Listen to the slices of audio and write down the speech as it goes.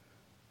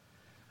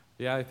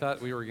Yeah, I thought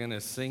we were going to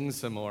sing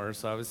some more,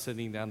 so I was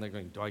sitting down there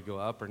going, do I go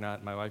up or not?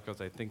 And my wife goes,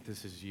 I think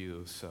this is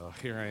you, so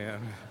here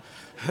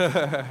I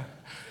am.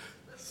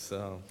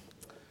 So,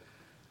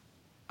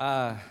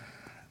 I'm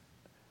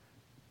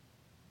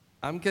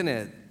going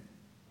to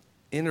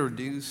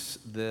introduce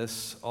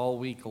this all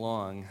week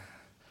long.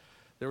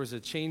 There was a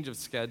change of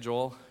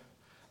schedule.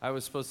 I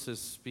was supposed to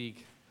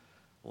speak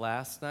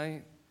last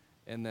night,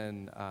 and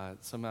then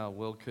somehow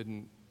Will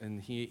couldn't,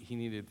 and he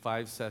needed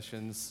 5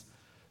 sessions.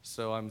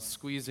 So I'm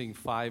squeezing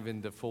 5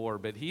 into 4,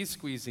 but he's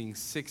squeezing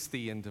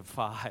 60 into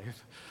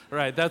 5.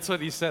 Right, that's what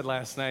he said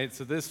last night,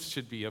 so this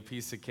should be a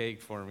piece of cake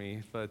for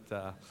me.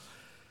 But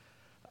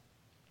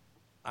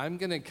I'm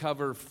going to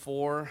cover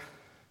 4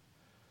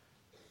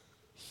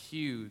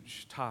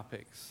 huge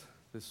topics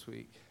this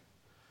week.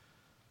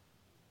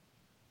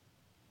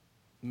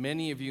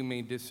 Many of you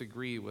may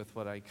disagree with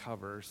what I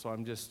cover, so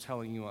I'm just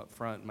telling you up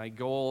front. My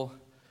goal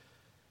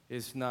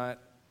is not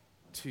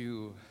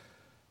to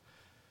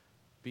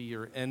be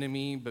your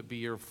enemy, but be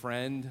your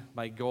friend.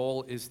 My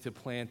goal is to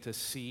plant a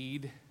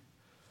seed,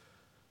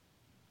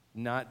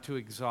 not to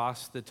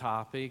exhaust the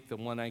topic. The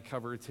one I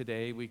cover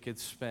today, we could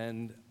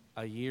spend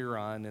a year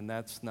on, and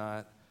that's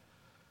not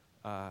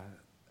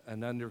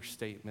an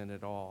understatement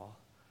at all.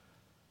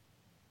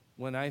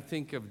 When I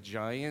think of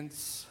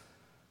giants,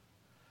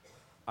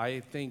 I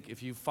think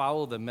if you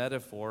follow the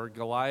metaphor,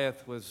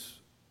 Goliath was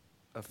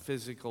a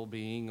physical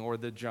being, or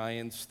the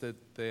giants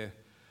that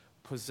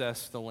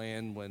possessed the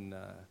land when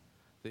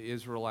the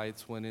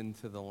Israelites went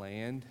into the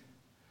land.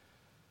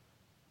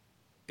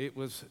 It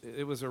was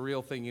a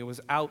real thing. It was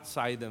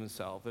outside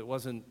themselves. It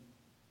wasn't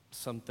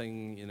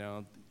something,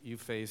 you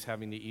face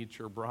having to eat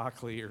your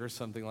broccoli or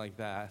something like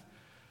that.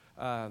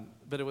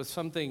 But it was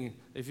something,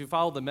 if you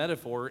follow the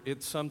metaphor,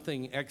 it's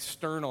something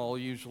external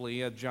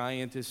usually. A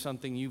giant is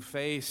something you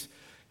face.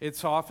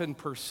 It's often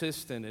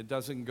persistent. It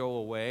doesn't go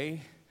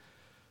away.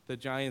 The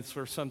giants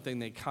were something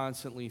they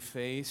constantly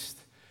faced.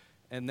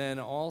 And then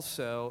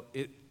also,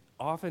 it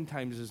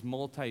oftentimes is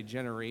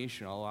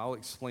multi-generational. I'll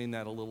explain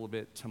that a little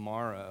bit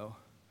tomorrow.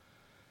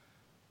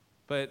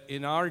 But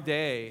in our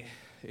day,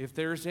 if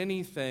there's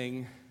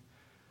anything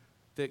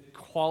that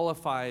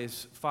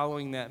qualifies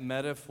following that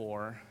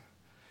metaphor,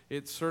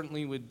 it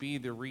certainly would be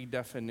the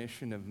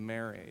redefinition of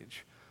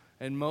marriage.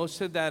 And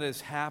most of that has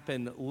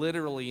happened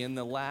literally in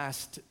the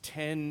last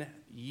 10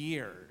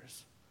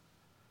 years.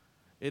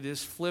 It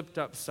is flipped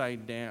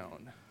upside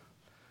down.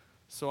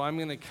 So I'm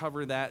going to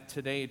cover that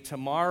today.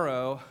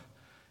 Tomorrow,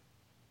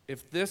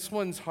 if this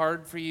one's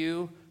hard for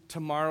you,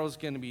 tomorrow's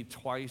going to be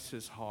twice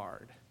as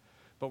hard.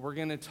 But we're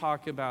going to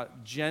talk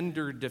about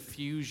gender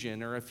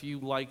diffusion, or if you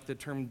like the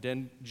term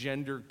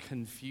gender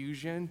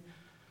confusion.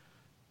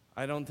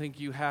 I don't think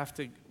you have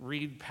to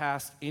read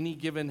past any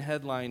given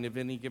headline of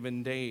any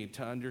given day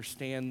to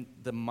understand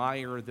the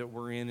mire that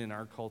we're in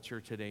our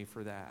culture today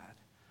for that.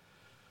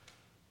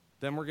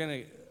 Then we're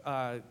going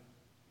to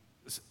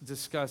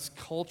discuss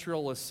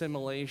cultural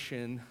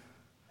assimilation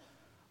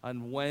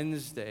on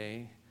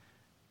Wednesday.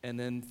 And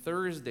then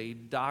Thursday,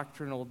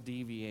 doctrinal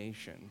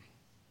deviation.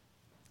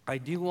 I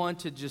do want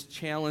to just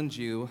challenge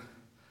you.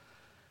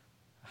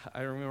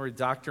 I remember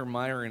Dr.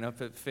 Myron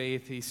up at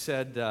Faith, he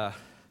said,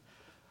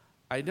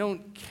 I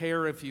don't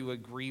care if you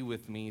agree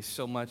with me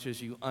so much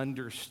as you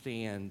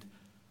understand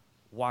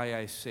why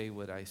I say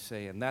what I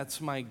say. And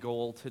that's my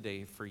goal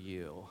today for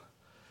you.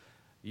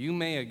 You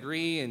may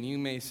agree and you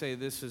may say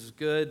this is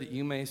good.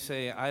 You may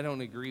say I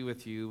don't agree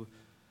with you.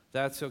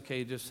 That's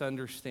okay, just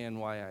understand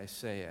why I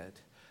say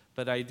it.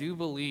 But I do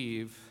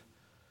believe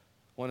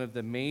one of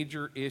the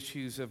major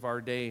issues of our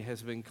day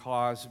has been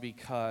caused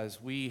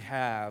because we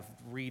have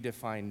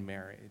redefined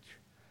marriage.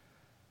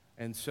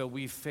 And so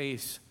we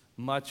face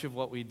much of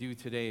what we do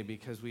today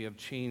because we have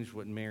changed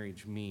what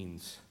marriage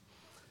means.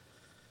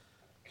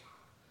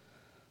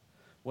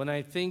 When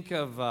I think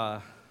of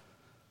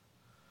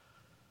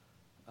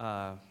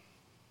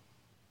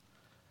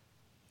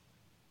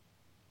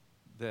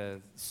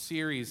the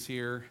series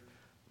here,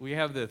 we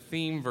have the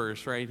theme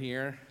verse right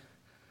here.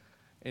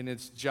 And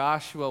it's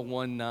Joshua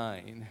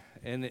 1:9.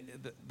 And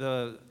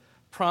the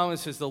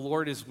promise is the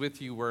Lord is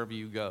with you wherever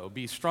you go.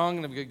 Be strong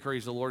and of good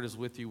courage. The Lord is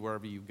with you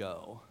wherever you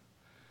go.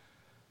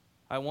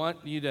 I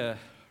want you to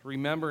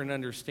remember and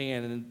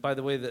understand. And by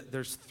the way,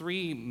 there's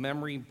 3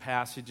 memory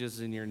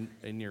passages in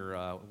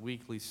your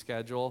weekly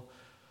schedule.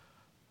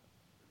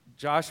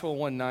 Joshua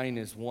 1:9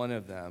 is one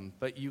of them.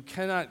 But you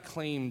cannot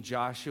claim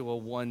Joshua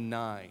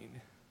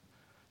 1:9,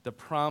 the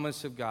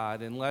promise of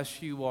God,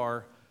 unless you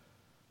are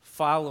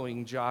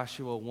following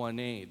Joshua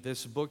 1:8.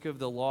 This book of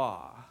the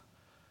law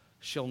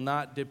shall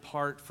not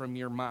depart from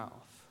your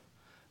mouth,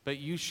 but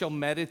you shall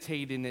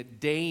meditate in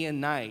it day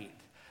and night,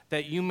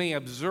 that you may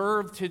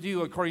observe to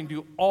do according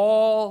to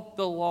all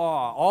the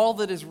law, all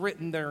that is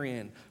written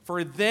therein.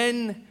 For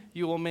then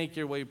you will make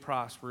your way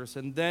prosperous,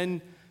 and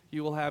then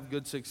you will have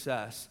good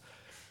success.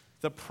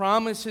 The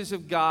promises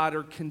of God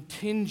are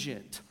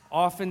contingent,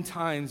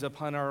 oftentimes,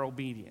 upon our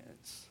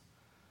obedience.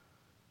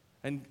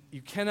 And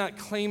you cannot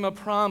claim a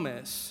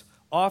promise,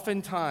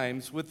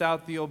 oftentimes,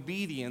 without the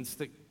obedience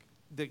that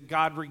that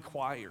God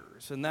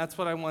requires. And that's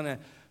what I want to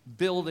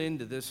build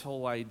into this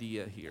whole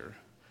idea here.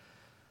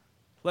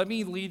 Let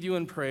me lead you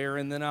in prayer,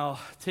 and then I'll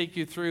take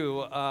you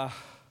through a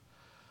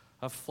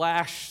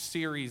flash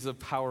series of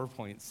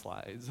PowerPoint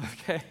slides,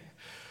 okay?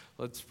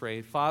 Let's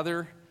pray.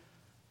 Father,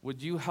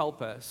 would you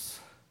help us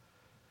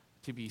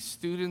to be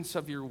students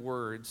of your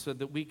word so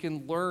that we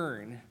can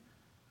learn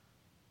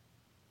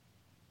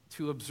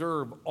to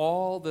observe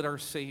all that our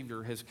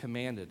Savior has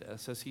commanded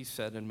us, as he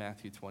said in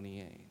Matthew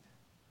 28.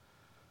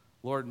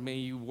 Lord, may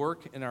you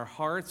work in our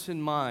hearts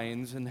and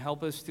minds and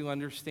help us to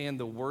understand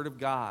the Word of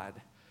God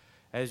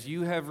as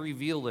you have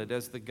revealed it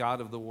as the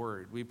God of the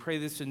Word. We pray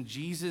this in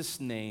Jesus'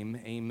 name,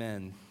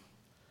 amen.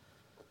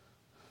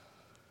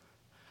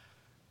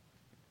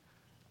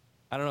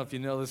 I don't know if you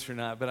know this or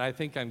not, but I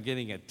think I'm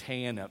getting a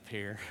tan up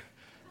here.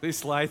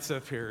 These lights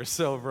up here are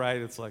so bright,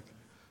 it's like...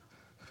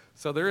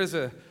 So there is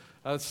a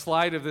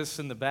slide of this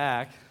in the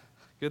back.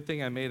 Good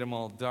thing I made them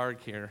all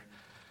dark here.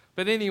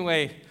 But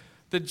anyway,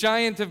 the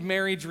giant of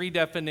marriage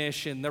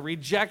redefinition, the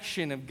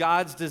rejection of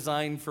God's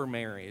design for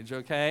marriage,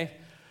 okay?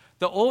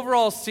 The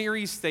overall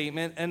series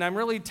statement, and I'm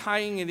really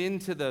tying it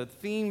into the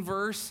theme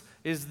verse,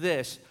 is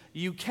this: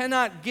 you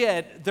cannot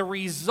get the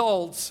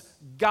results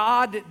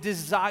God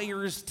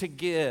desires to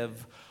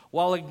give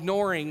while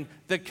ignoring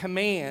the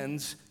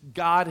commands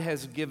God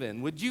has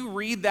given. Would you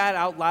read that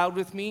out loud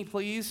with me,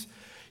 please?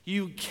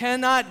 You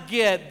cannot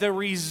get the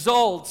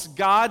results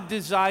God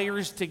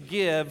desires to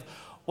give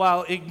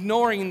while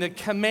ignoring the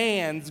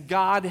commands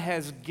God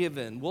has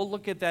given. We'll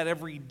look at that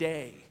every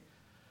day.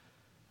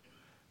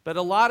 But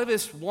a lot of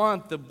us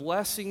want the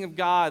blessing of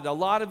God. A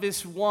lot of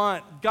us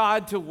want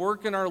God to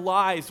work in our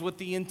lives with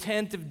the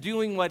intent of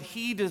doing what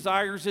he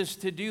desires us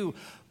to do.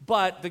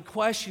 But the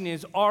question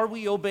is, are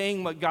we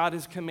obeying what God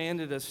has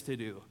commanded us to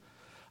do?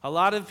 A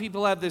lot of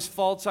people have this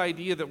false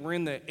idea that we're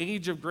in the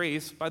age of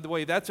grace. By the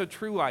way, that's a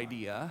true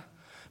idea.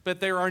 But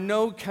there are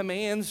no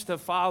commands to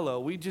follow.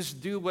 We just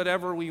do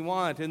whatever we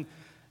want. And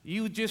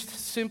you just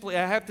simply,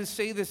 I have to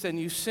say this, and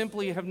you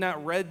simply have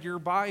not read your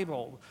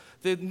Bible.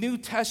 The New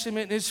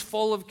Testament is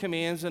full of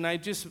commands, and I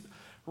just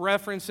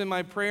referenced in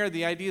my prayer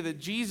the idea that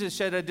Jesus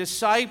said a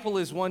disciple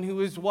is one who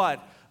is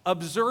what?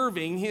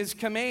 Observing his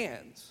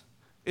commands.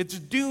 It's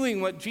doing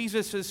what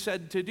Jesus has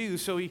said to do.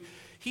 So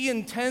he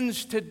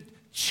intends to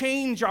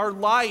change our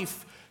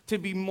life to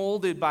be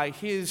molded by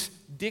his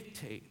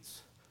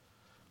dictates.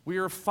 We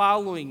are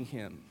following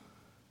him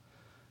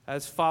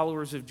as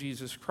followers of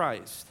Jesus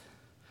Christ.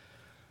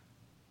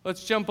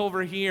 Let's jump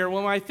over here.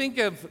 When I think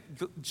of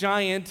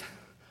giant,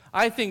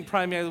 I think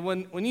primarily,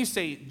 when you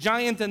say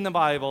giant in the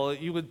Bible,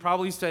 you would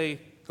probably say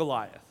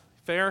Goliath.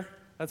 Fair?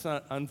 That's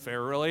not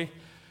unfair, really.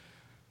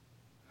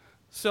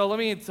 So let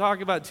me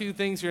talk about two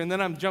things here, and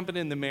then I'm jumping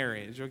into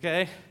marriage,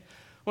 okay?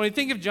 When we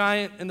think of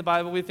giant in the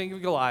Bible, we think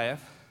of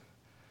Goliath.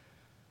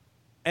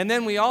 And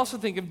then we also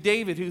think of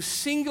David, who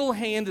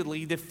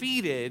single-handedly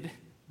defeated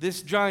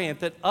this giant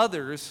that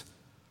others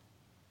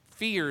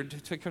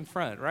feared to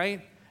confront,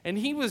 right? And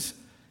he was,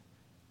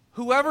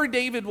 whoever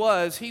David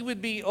was, he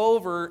would be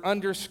over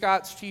under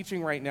Scott's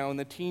teaching right now in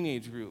the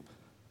teenage group.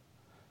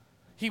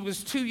 He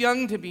was too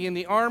young to be in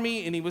the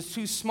army, and he was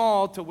too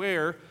small to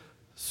wear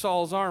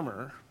Saul's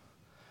armor.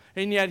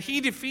 And yet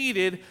he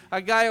defeated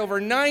a guy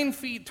over 9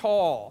 feet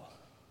tall.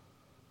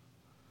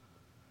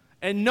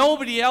 And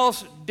nobody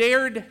else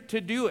dared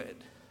to do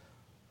it.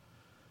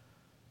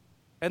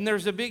 And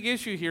there's a big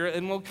issue here,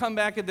 and we'll come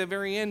back at the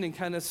very end and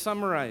kind of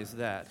summarize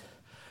that.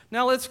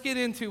 Now let's get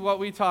into what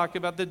we talk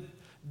about, the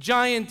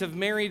giant of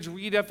marriage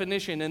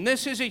redefinition. And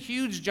this is a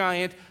huge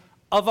giant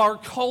of our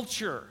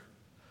culture.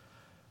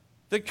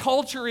 The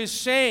culture is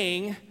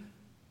saying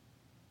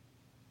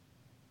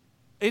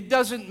it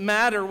doesn't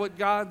matter what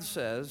God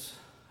says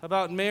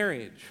about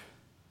marriage.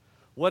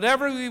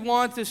 Whatever we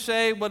want to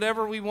say,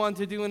 whatever we want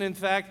to do, and in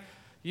fact,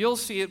 you'll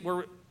see it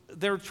where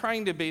they're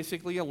trying to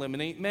basically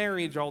eliminate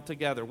marriage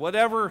altogether.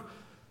 Whatever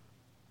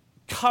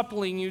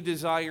coupling you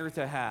desire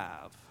to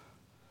have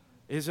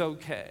is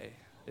okay,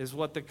 is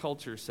what the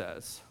culture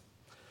says.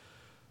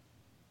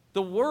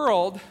 The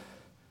world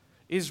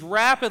is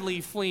rapidly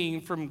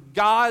fleeing from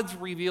God's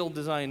revealed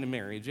design to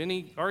marriage.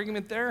 Any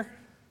argument there?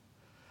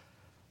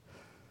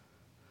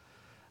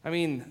 I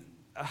mean,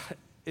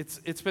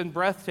 it's been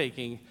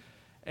breathtaking.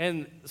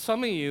 And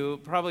some of you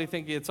probably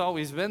think it's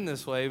always been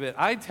this way, but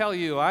I tell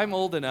you, I'm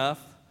old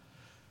enough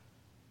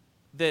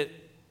that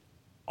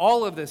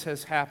all of this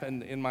has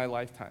happened in my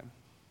lifetime.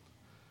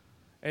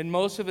 And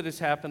most of it has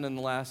happened in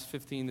the last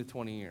 15 to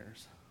 20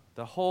 years.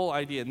 The whole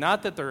idea,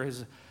 not that there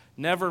has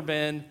never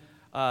been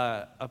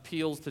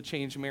appeals to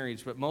change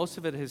marriage, but most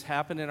of it has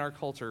happened in our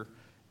culture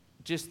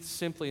just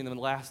simply in the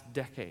last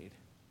decade.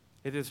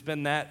 It has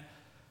been that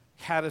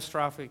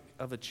catastrophic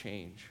of a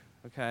change,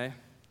 okay?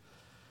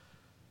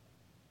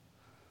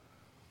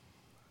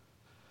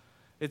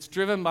 It's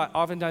driven by,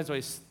 oftentimes, by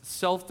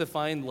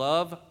self-defined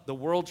love. The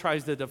world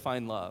tries to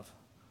define love.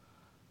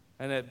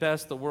 And at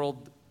best, the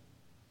world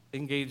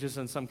engages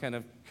in some kind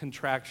of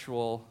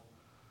contractual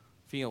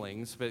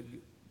feelings. But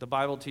the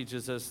Bible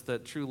teaches us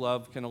that true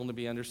love can only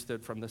be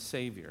understood from the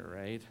Savior,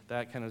 right?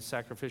 That kind of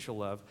sacrificial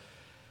love.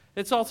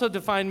 It's also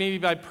defined maybe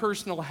by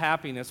personal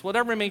happiness.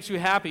 Whatever makes you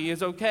happy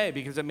is okay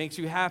because it makes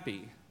you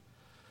happy.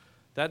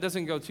 That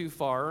doesn't go too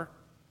far,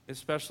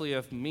 especially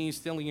if me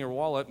stealing your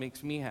wallet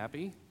makes me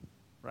happy,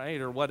 right?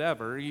 Or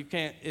whatever. You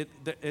can't,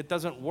 it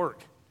doesn't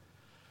work.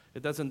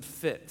 It doesn't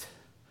fit.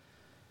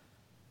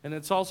 And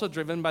it's also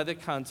driven by the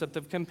concept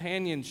of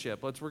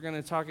companionship, which we're going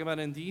to talk about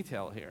in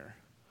detail here.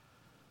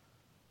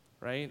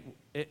 Right?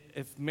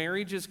 If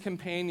marriage is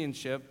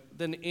companionship,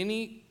 then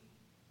any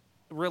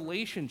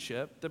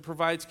relationship that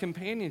provides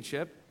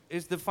companionship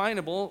is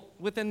definable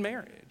within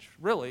marriage,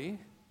 really.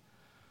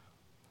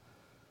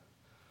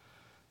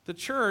 The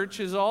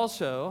church is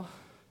also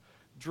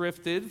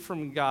drifted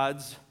from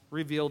God's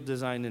revealed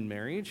design in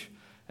marriage,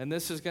 and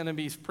this is going to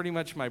be pretty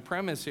much my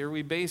premise here.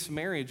 We base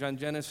marriage on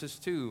Genesis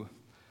 2.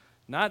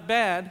 Not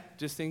bad,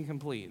 just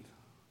incomplete.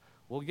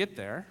 We'll get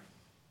there.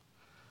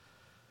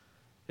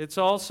 It's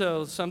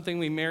also something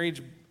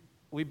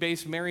we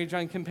base marriage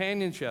on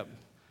companionship.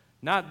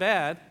 Not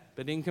bad,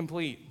 but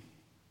incomplete.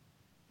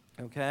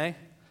 Okay?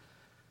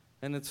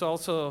 And it's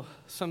also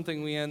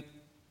something we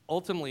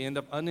ultimately end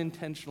up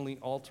unintentionally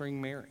altering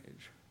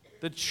marriage.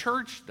 The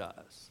church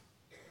does.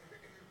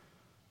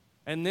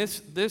 And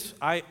this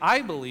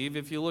I believe,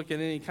 if you look at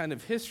any kind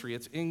of history,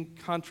 it's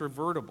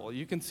incontrovertible.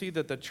 You can see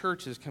that the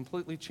church has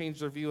completely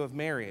changed their view of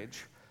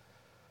marriage,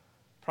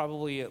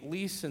 probably at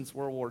least since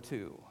World War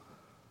II.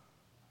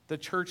 The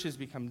church has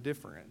become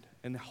different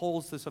and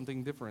holds to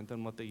something different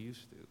than what they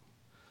used to.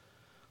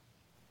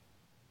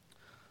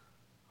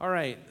 All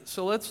right,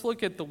 so let's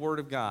look at the Word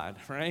of God,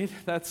 right?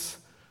 That's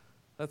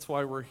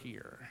why we're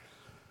here.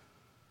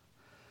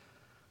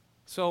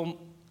 So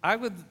I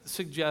would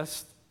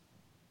suggest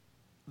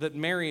that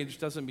marriage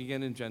doesn't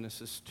begin in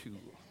Genesis 2.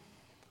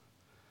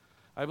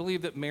 I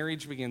believe that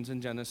marriage begins in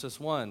Genesis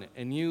 1,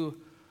 and you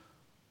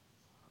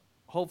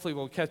hopefully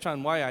will catch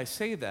on why I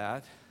say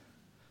that,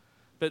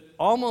 but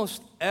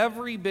almost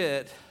every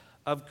bit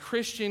of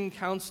Christian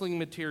counseling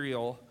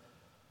material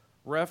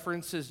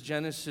references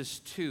Genesis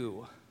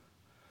 2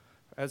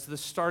 as the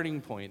starting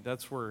point.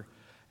 That's where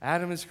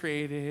Adam is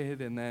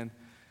created, and then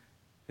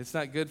it's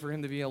not good for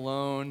him to be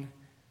alone.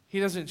 He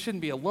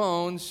shouldn't be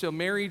alone, so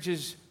marriage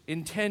is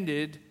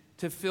intended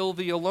to fill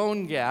the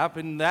alone gap,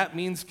 and that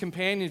means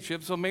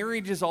companionship. So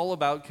marriage is all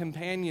about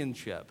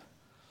companionship.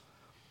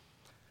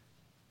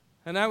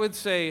 And I would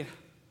say,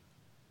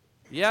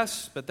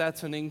 yes, but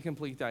that's an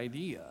incomplete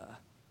idea.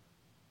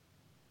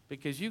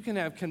 Because you can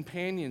have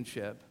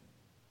companionship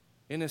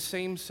in a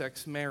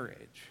same-sex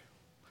marriage.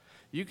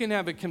 You can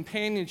have a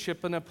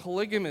companionship in a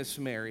polygamous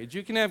marriage.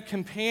 You can have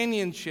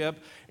companionship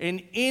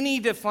in any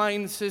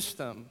defined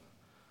system,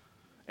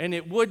 and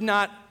it would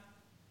not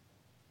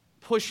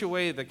push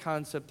away the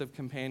concept of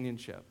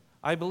companionship.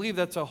 I believe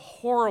that's a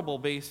horrible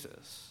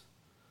basis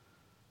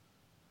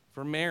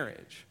for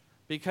marriage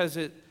because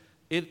it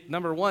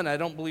number one, I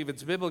don't believe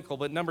it's biblical,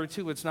 but number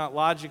two, it's not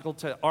logical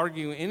to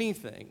argue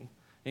anything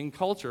in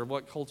culture of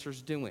what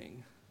culture's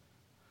doing.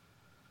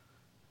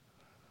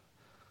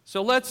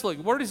 So let's look.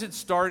 Where does it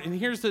start? And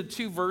here's the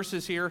two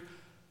verses here.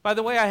 By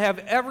the way, I have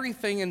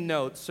everything in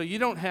notes, so you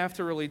don't have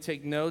to really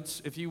take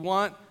notes. If you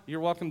want, you're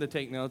welcome to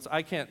take notes.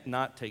 I can't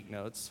not take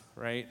notes,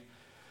 right?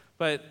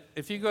 But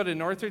if you go to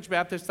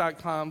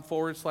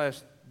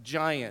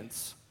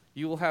northridgebaptist.com/giants,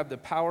 you will have the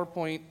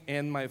PowerPoint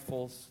and my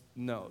full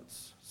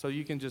notes. So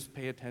you can just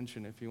pay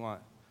attention if you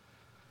want.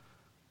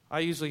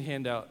 I usually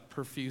hand out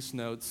profuse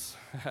notes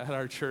at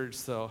our church,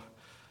 so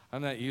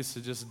I'm not used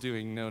to just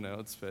doing no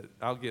notes, but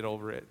I'll get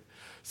over it.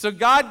 So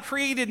God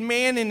created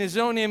man in his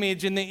own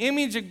image. In the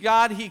image of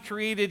God, he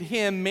created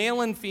him.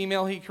 Male and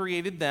female, he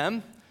created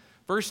them.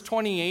 Verse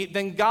 28,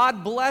 then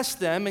God blessed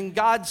them, and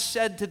God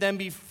said to them,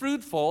 be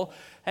fruitful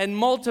and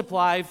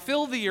multiply,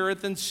 fill the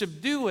earth and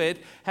subdue it,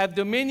 have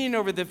dominion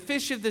over the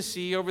fish of the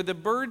sea, over the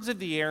birds of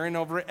the air, and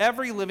over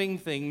every living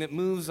thing that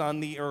moves on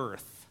the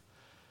earth.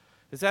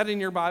 Is that in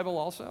your Bible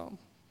also?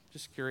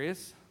 Just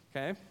curious,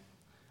 okay?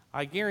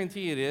 I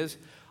guarantee it is.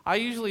 I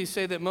usually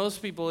say that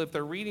most people, if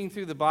they're reading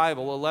through the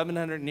Bible,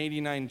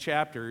 1,189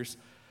 chapters,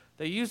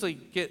 they usually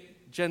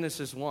get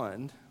Genesis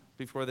 1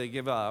 before they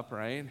give up,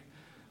 right?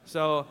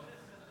 So,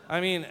 I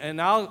mean,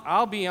 and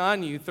I'll be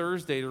on you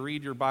Thursday to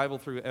read your Bible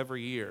through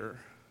every year.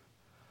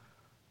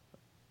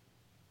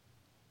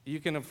 You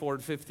can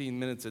afford 15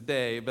 minutes a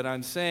day, but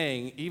I'm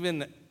saying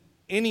even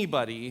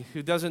anybody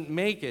who doesn't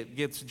make it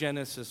gets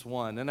Genesis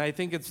 1, and I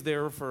think it's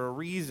there for a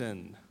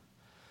reason.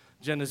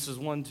 Genesis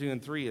 1, 2,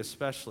 and 3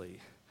 especially.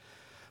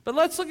 But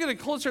let's look at a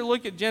closer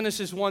look at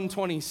Genesis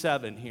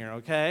 1:27 here,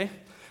 okay?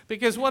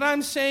 Because what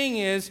I'm saying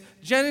is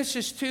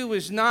Genesis 2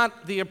 is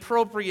not the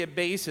appropriate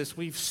basis.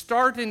 We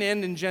start and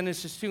end in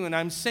Genesis 2, and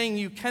I'm saying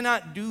you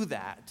cannot do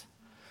that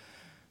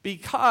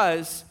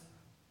because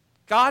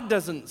God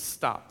doesn't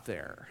stop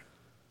there.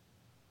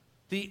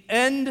 The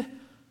end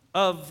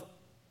of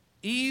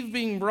Eve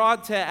being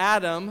brought to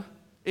Adam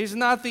is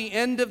not the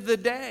end of the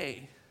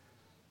day.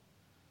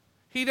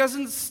 He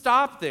doesn't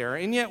stop there,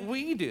 and yet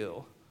we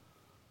do,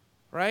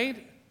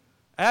 right?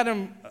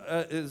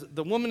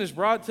 the woman is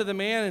brought to the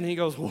man, and he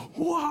goes,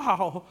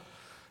 wow.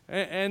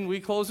 And we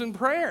close in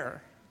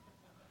prayer.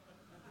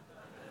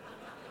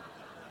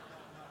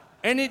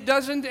 And it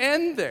doesn't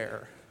end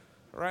there,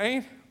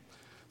 right?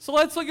 So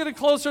let's look at a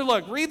closer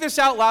look. Read this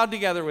out loud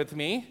together with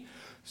me.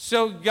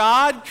 So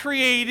God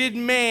created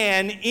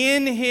man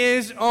in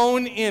his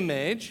own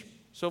image.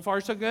 So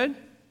far, so good?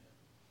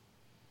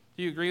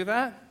 Do you agree with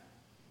that?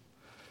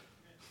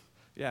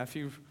 Yeah, if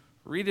you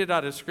read it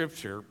out of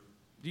Scripture,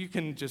 you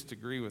can just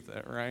agree with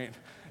it, right?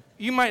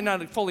 You might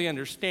not fully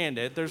understand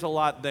it. There's a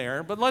lot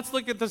there. But let's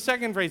look at the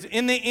second phrase.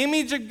 In the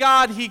image of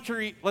God, he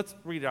created... Let's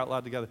read it out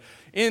loud together.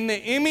 In the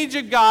image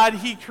of God,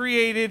 he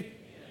created...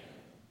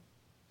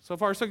 So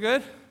far, so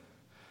good?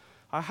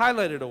 I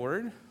highlighted a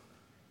word.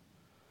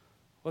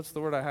 What's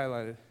the word I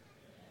highlighted?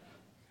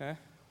 Okay.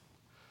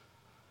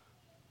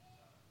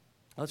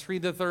 Let's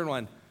read the third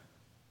one.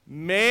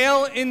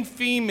 Male and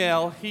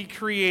female, he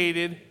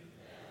created...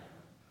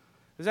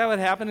 Is that what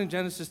happened in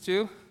Genesis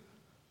 2?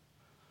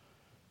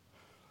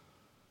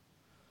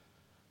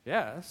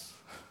 Yes.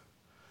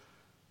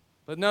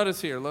 But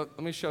notice here, let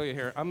me show you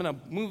here. I'm going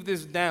to move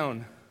this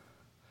down.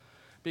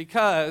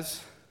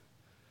 Because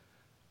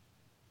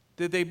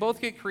did they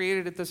both get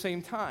created at the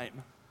same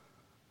time?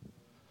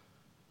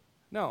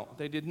 No,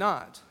 they did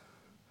not.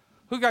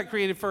 Who got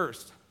created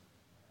first?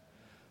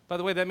 By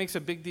the way, that makes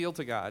a big deal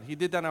to God. He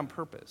did that on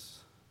purpose.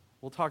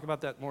 We'll talk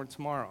about that more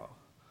tomorrow.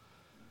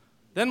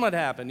 Then what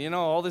happened?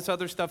 All this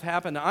other stuff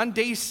happened. On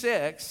day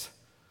 6,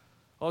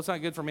 it's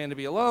not good for man to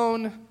be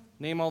alone.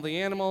 Name all the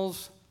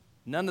animals.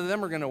 None of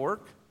them are going to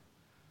work.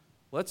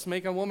 Let's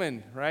make a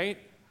woman, right?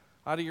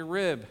 Out of your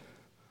rib.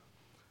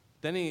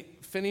 Then he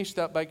finished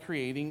up by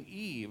creating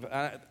Eve.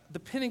 The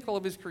pinnacle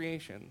of his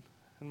creation,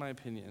 in my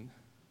opinion.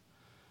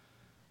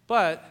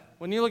 But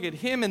when you look at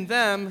him and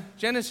them,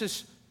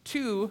 Genesis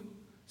 2,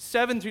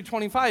 7 through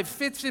 25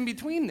 fits in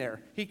between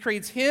there. He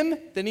creates him,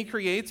 then he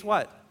creates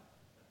what?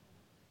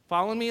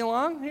 Following me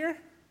along here?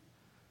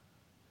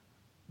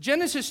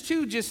 Genesis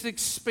 2 just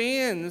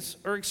expands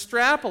or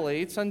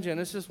extrapolates on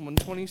Genesis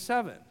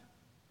 1:27.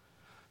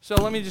 So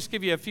let me just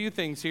give you a few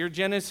things here.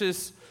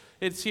 Genesis,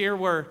 it's here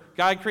where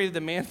God created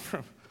the man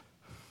from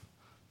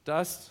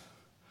dust,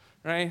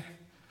 right?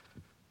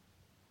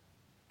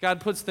 God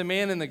puts the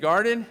man in the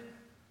garden.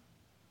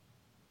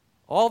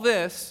 All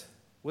this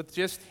with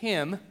just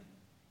him.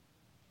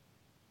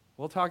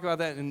 We'll talk about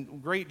that in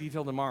great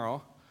detail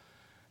tomorrow.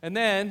 And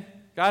then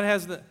God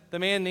has the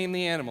man name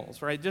the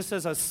animals, right? Just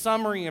as a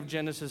summary of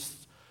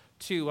Genesis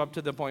 2 up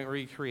to the point where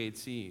he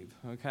creates Eve,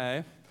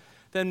 okay?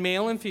 Then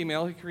male and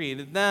female, he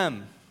created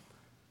them.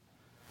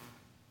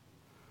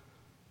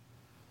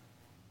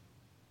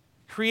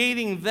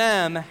 Creating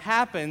them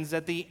happens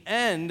at the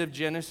end of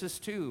Genesis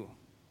 2.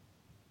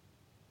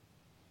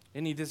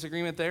 Any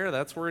disagreement there?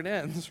 That's where it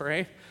ends,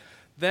 right?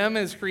 Them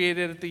is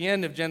created at the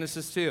end of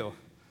Genesis 2.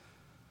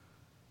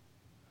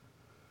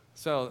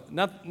 So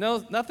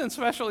nothing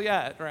special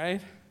yet, right?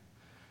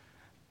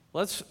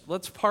 Let's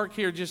park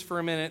here just for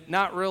a minute.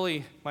 Not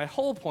really my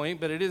whole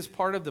point, but it is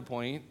part of the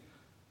point.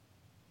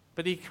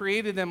 But he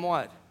created them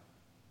what?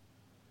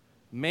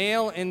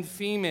 Male and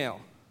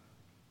female.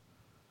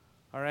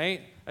 All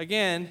right?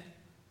 Again,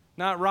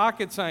 not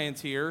rocket science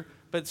here,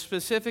 but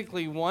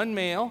specifically one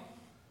male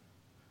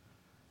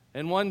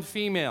and one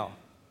female.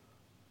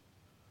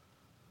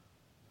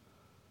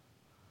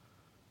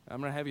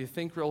 I'm going to have you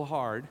think real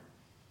hard.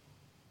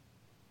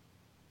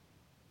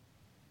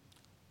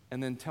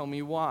 And then tell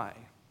me why.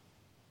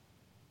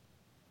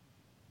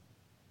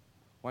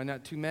 Why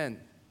not 2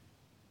 men?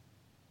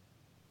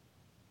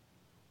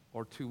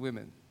 Or 2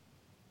 women?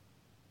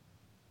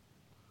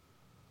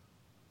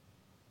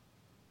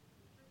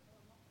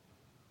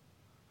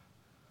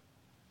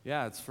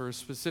 Yeah, it's for a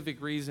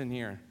specific reason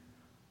here.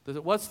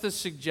 What's the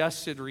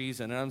suggested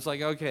reason? And I was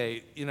like,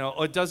 okay,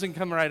 it doesn't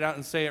come right out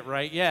and say it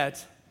right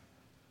yet.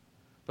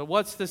 But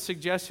what's the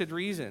suggested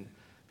reason?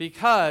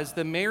 Because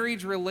the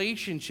marriage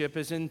relationship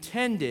is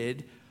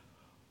intended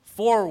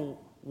for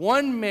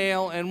one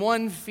male and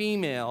one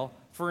female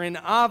for an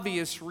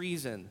obvious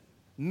reason.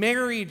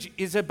 Marriage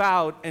is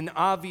about an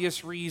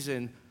obvious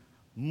reason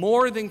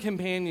more than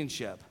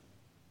companionship.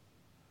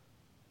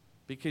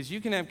 Because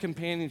you can have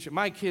companionship.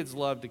 My kids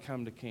love to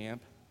come to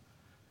camp.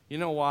 You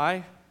know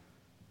why?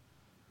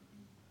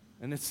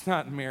 And it's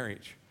not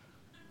marriage.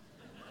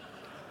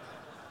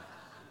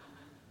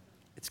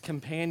 It's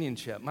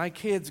companionship. My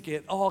kids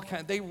get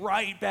they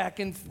write back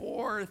and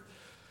forth.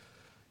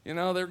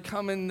 They're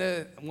coming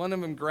one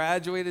of them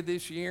graduated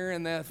this year,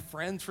 and the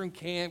friends from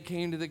camp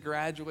came to the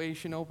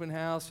graduation open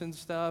house and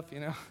stuff,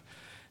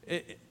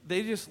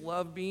 They just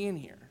love being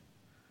here,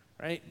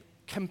 right?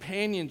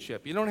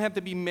 Companionship. You don't have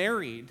to be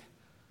married,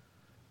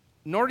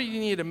 nor do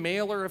you need a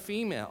male or a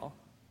female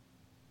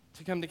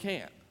to come to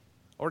camp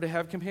or to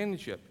have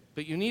companionship.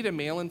 But you need a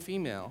male and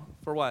female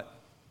for what?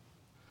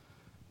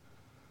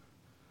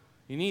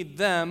 You need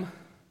them.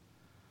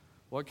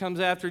 What comes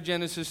after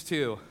Genesis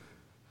 2?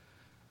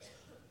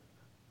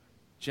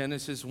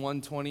 Genesis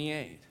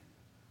 1:28.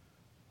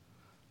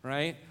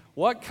 Right?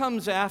 What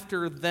comes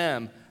after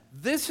them?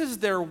 This is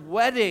their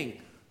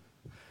wedding.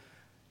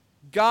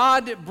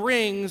 God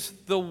brings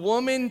the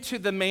woman to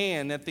the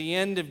man at the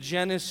end of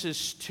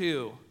Genesis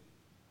 2.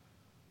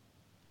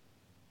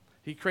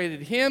 He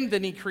created him,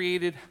 then he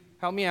created,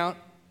 help me out,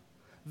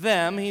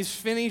 them. He's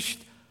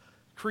finished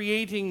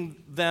creating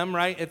them,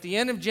 right? At the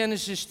end of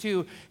Genesis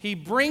 2, he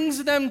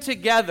brings them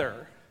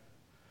together.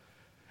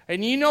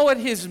 And you know what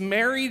his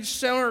marriage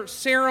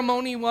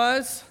ceremony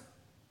was?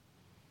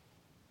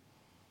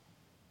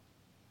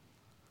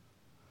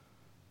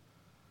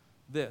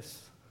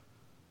 This.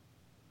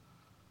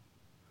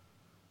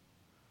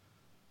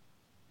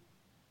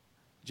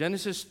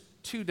 Genesis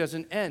 2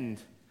 doesn't end.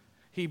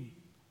 He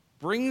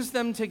brings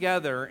them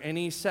together and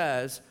he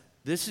says,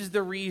 this is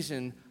the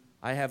reason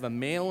I have a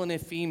male and a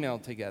female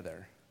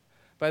together.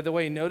 By the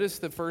way, notice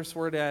the first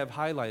word I have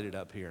highlighted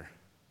up here.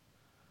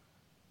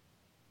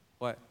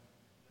 What?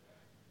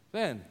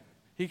 Then.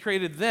 He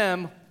created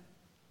them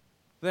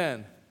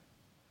then.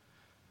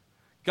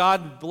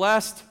 God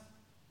blessed,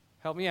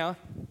 help me out,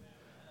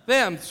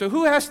 them. So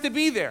who has to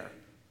be there?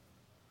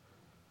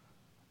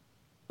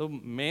 The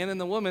man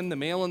and the woman, the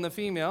male and the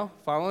female.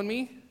 Following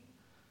me?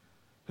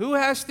 Who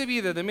has to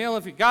be there? The male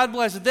and female. God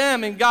blessed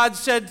them, and God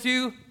said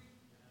to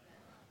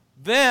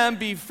them,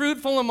 be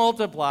fruitful and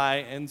multiply,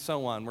 and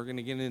so on. We're going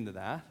to get into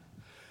that.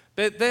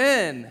 But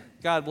then,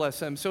 God bless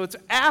them. So it's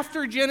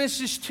after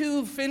Genesis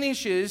 2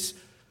 finishes,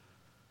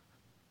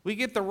 we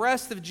get the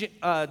rest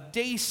of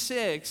day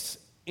 6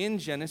 in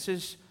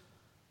Genesis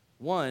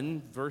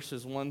 1,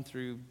 verses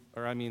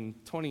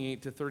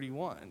 28 to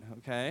 31,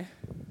 okay?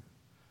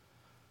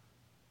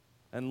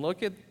 And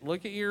look at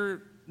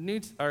your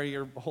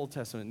your Old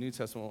Testament. New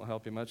Testament won't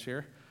help you much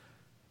here.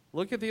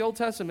 Look at the Old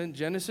Testament,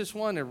 Genesis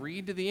 1, and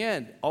read to the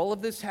end. All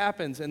of this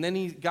happens, and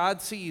then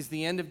God sees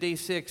the end of day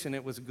 6, and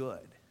it was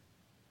good.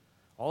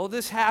 All of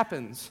this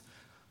happens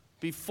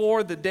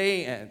before the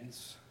day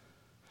ends.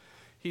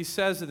 He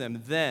says to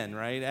them, then,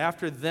 right?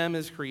 After them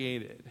is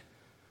created.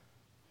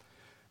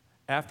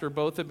 After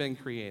both have been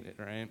created,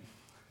 right?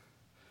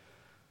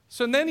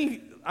 So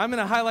then I'm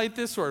going to highlight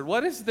this word.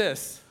 What is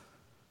this?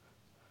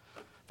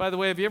 By the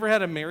way, have you ever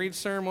had a marriage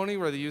ceremony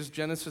where they use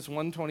Genesis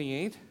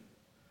 1:28?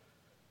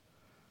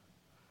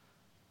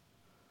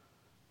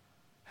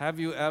 Have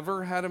you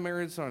ever had a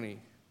marriage ceremony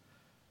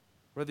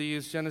where they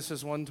use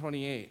Genesis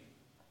 1:28?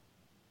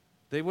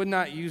 They would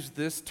not use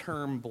this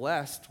term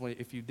blessed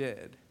if you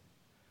did.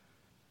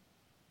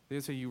 They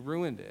would say you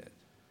ruined it.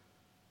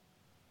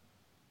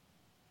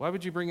 Why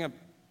would you bring up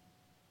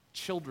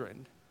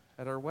children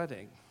at our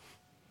wedding?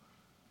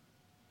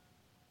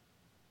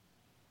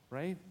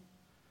 Right?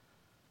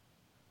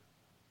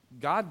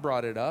 God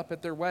brought it up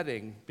at their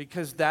wedding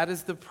because that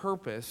is the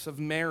purpose of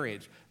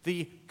marriage,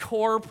 the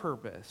core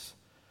purpose.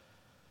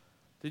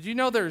 Did you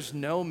know there's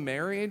no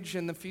marriage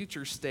in the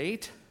future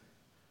state?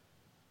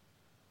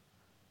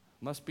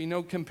 Must be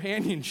no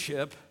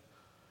companionship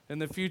in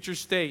the future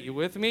state. You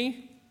with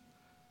me?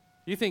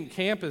 You think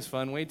camp is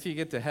fun, wait till you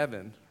get to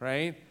heaven,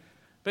 right?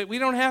 But we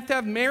don't have to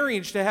have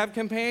marriage to have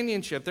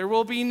companionship. There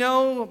will be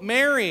no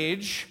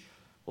marriage.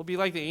 We'll be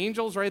like the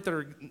angels, right, that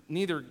are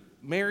neither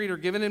married or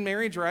given in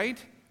marriage,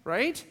 right?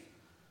 Right?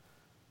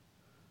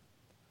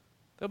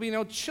 There'll be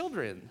no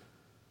children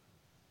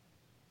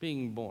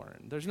being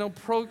born. There's no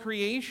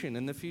procreation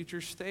in the future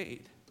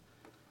state.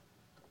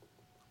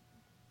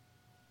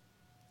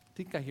 I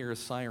think I hear a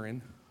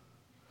siren.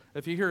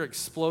 If you hear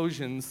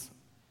explosions,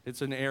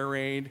 it's an air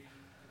raid.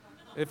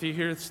 If you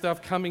hear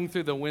stuff coming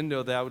through the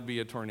window, that would be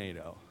a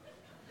tornado.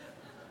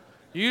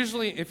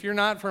 Usually, if you're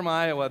not from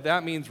Iowa,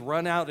 that means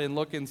run out and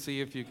look and see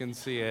if you can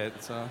see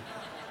it. So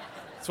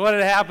that's what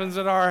it happens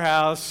at our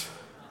house.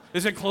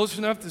 Is it close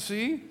enough to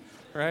see?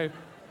 Right?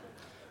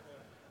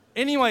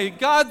 Anyway,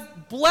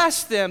 God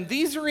bless them.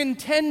 These are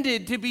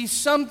intended to be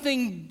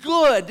something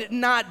good,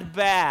 not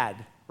bad,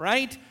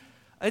 right?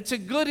 It's a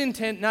good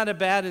intent, not a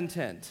bad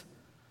intent.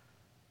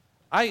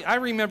 I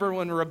remember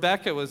when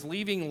Rebecca was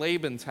leaving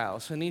Laban's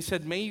house, and he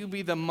said, may you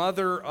be the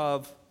mother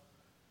of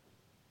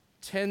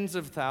tens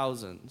of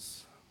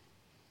thousands.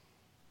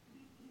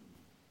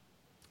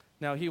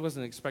 Now, he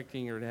wasn't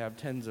expecting her to have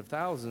tens of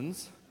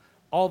thousands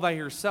all by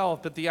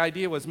herself, but the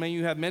idea was, may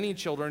you have many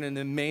children, and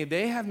then may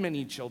they have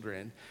many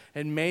children,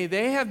 and may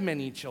they have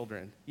many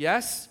children.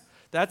 Yes,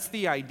 that's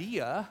the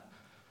idea.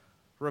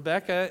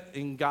 Rebecca,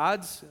 in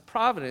God's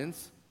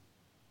providence,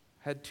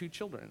 had 2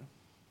 children.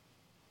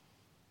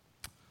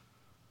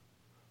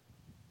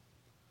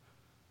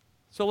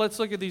 So let's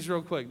look at these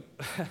real quick.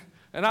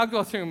 And I'll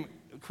go through them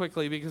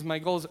quickly because my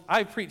goal is,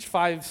 I preached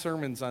 5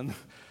 sermons on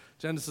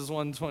Genesis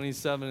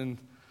 1:27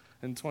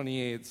 and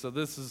 28. So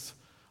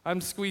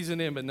I'm squeezing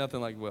in, but nothing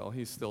like Will.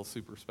 He's still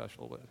super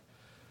special. But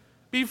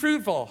be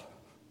fruitful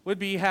would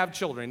be have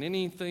children.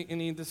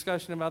 Any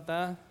discussion about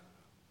that?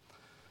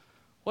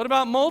 What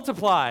about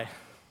multiply?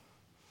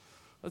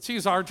 Let's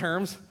use our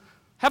terms.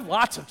 Have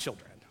lots of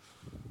children.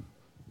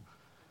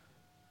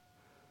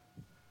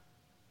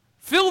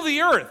 Fill the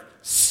earth.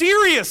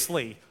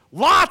 Seriously,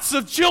 lots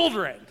of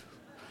children.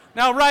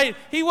 Now, right,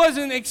 he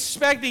wasn't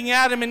expecting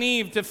Adam and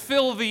Eve to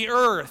fill the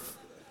earth.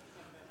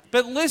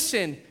 But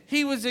listen,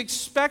 he was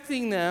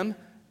expecting them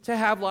to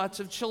have lots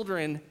of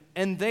children,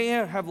 and they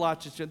have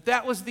lots of children.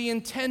 That was the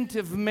intent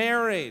of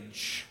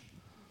marriage.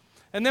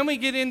 And then we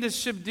get into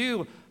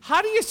subdue.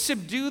 How do you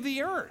subdue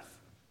the earth?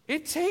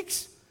 It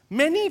takes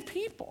many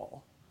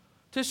people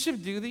to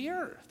subdue the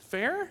earth.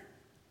 Fair?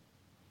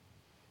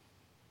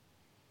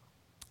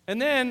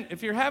 And then,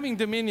 if you're having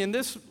dominion,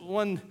 this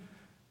one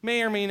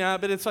may or may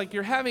not, but it's like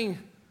you're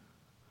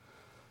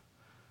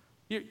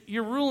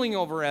ruling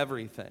over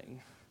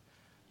everything.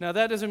 Now,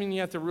 that doesn't mean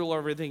you have to rule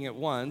everything at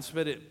once,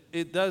 but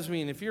it does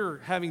mean if you're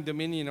having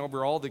dominion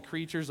over all the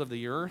creatures of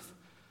the earth,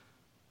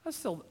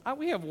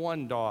 we have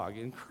one dog,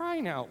 and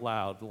crying out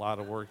loud, a lot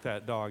of work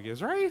that dog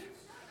is, right?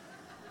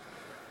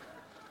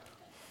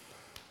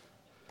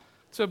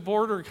 It's a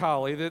border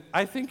collie that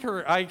I think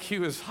her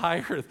IQ is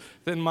higher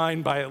than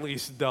mine by at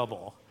least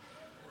double.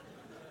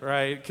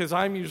 Right? Because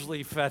I'm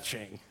usually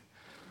fetching.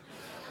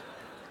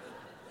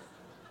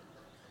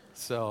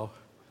 But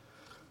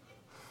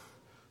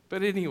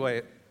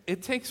anyway,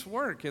 it takes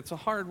work. It's a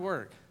hard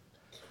work.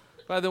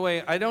 By the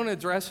way, I don't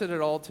address it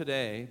at all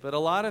today, but a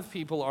lot of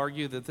people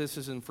argue that this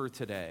isn't for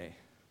today.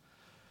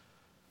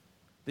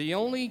 The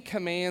only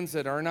commands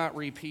that are not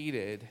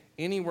repeated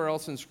anywhere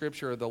else in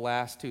Scripture are the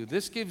last two.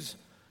 This gives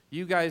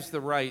you guys the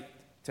right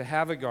to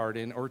have a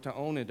garden or to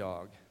own a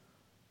dog.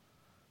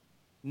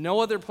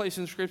 No other place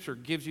in Scripture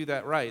gives you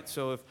that right.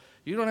 So if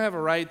you don't have a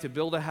right to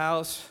build a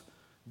house,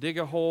 dig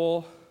a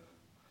hole,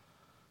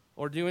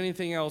 or do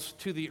anything else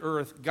to the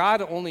earth,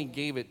 God only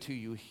gave it to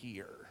you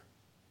here.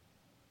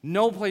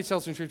 No place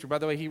else in Scripture. By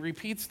the way, he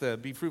repeats the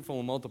be fruitful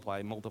and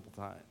multiply multiple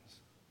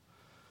times.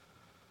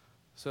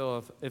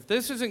 So if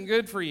this isn't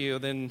good for you,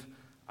 then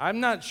I'm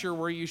not sure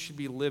where you should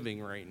be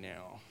living right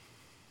now.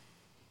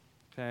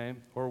 Okay?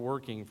 Or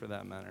working for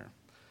that matter.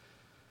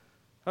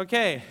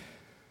 Okay.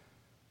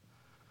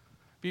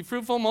 Be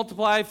fruitful,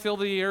 multiply, fill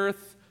the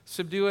earth,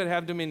 subdue it,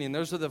 have dominion.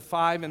 Those are the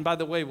 5. And by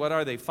the way, what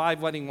are they?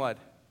 5 wedding what?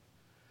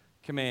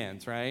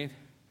 Commands, right?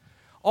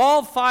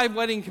 All 5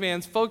 wedding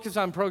commands focus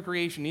on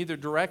procreation, either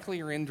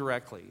directly or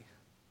indirectly.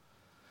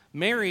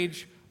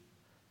 Marriage,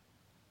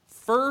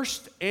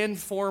 first and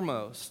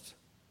foremost,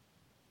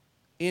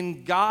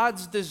 in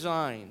God's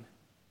design,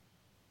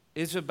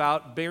 is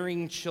about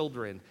bearing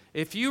children.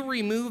 If you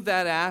remove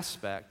that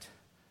aspect,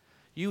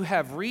 you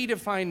have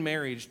redefined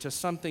marriage to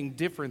something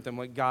different than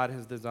what God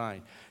has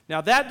designed.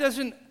 Now, that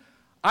doesn't,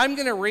 I'm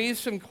going to raise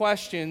some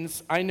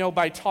questions, I know,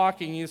 by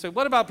talking. You say,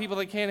 what about people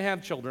that can't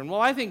have children?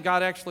 Well, I think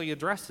God actually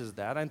addresses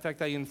that. In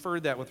fact, I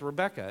inferred that with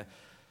Rebecca.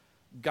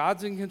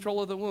 God's in control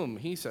of the womb.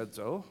 He said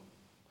so,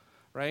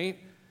 right?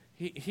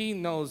 He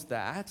knows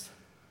that.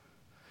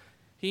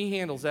 He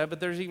handles that, but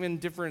there's even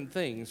different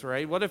things,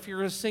 right? What if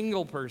you're a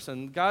single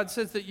person? God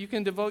says that you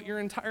can devote your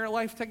entire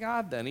life to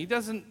God then. He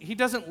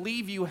doesn't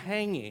leave you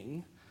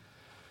hanging.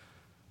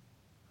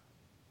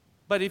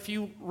 But if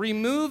you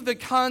remove the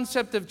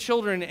concept of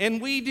children,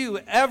 and we do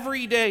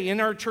every day in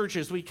our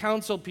churches, we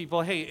counsel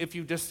people, hey, if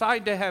you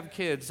decide to have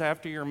kids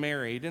after you're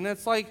married, and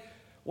it's like,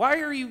 why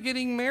are you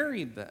getting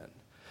married then?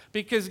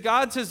 Because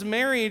God says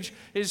marriage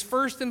is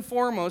first and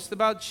foremost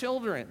about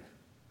children.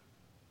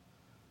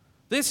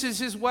 This is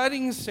his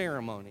wedding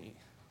ceremony.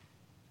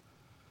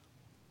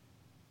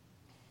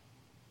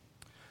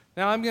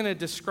 Now, I'm going to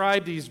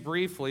describe these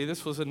briefly.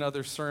 This was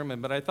another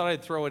sermon, but I thought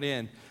I'd throw it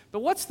in. But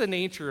what's the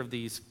nature of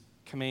these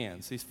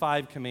commands, these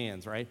 5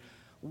 commands, right?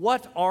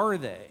 What are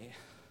they?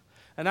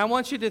 And I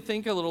want you to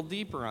think a little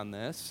deeper on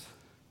this.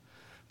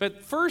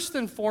 But first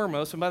and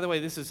foremost, and by the way,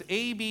 this is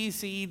A, B,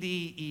 C,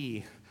 D,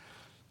 E.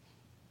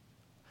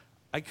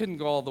 I couldn't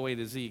go all the way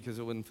to Z because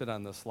it wouldn't fit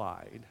on the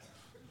slide.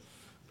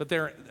 But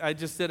I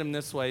just did them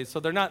this way. So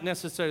they're not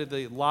necessarily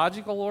the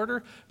logical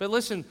order. But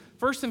listen,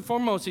 first and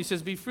foremost, he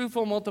says, be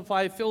fruitful,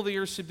 multiply, fill the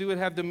earth, subdue it,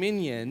 have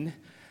dominion.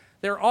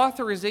 They're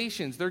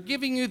authorizations. They're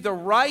giving you the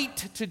right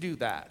to do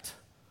that.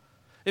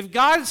 If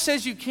God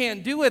says you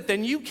can't do it,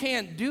 then you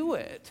can't do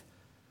it.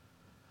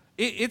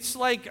 It's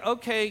like,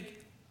 okay,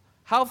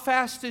 how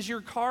fast does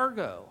your car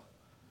go?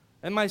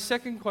 And my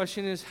second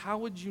question is, how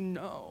would you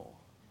know?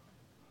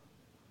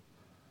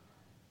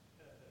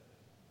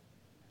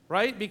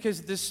 Right?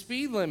 Because the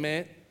speed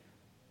limit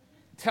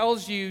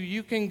tells you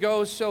you can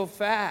go so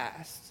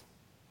fast.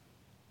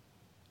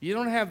 You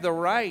don't have the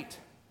right,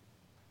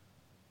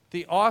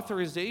 the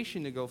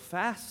authorization to go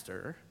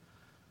faster,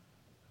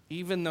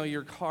 even though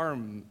your car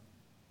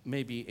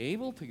may be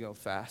able to go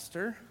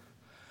faster.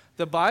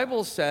 The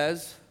Bible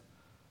says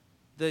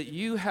that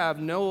you have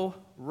no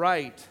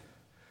right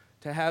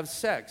to have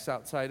sex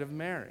outside of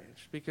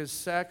marriage because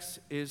sex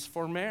is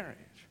for marriage.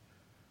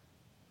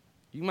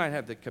 You might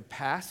have the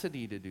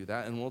capacity to do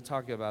that, and we'll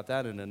talk about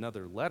that in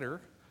another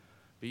letter,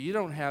 but you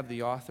don't have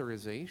the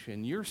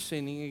authorization. You're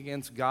sinning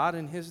against God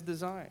and his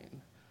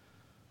design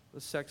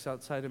with sex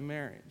outside of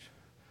marriage.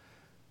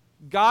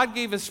 God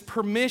gave us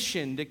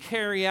permission to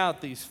carry out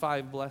these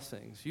 5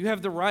 blessings. You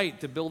have the right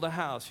to build a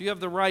house. You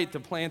have the right to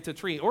plant a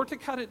tree or to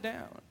cut it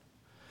down.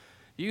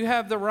 You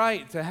have the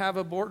right to have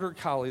a border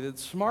collie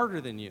that's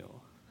smarter than you.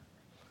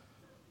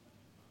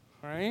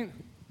 Right?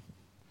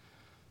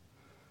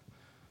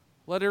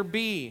 Letter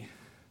B.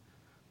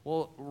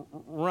 We'll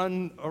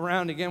run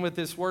around again with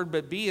this word,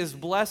 but B is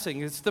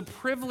blessing. It's the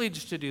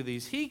privilege to do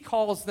these. He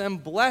calls them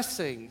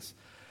blessings.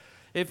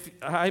 If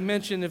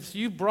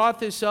you brought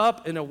this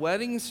up in a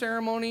wedding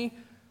ceremony,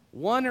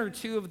 one or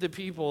two of the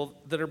people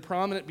that are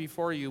prominent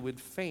before you would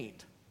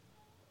faint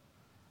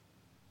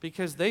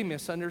because they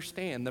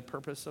misunderstand the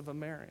purpose of a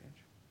marriage,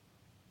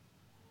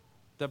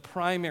 the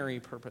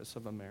primary purpose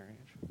of a marriage.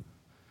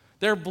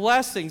 They're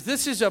blessings.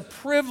 This is a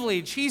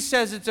privilege. He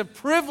says it's a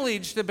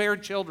privilege to bear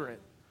children.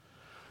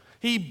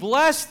 He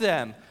blessed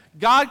them.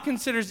 God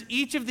considers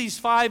each of these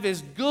 5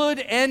 as good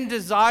and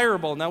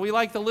desirable. Now, we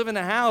like to live in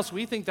a house.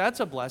 We think that's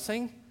a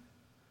blessing.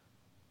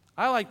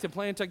 I like to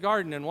plant a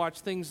garden and watch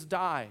things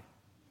die.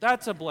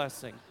 That's a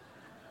blessing.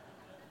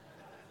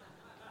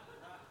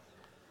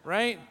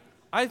 Right?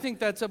 I think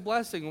that's a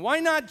blessing. Why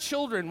not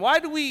children? Why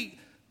do we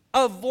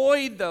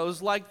avoid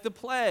those like the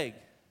plague?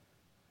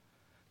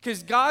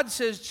 Because God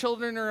says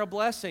children are a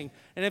blessing.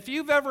 And if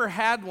you've ever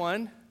had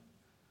one,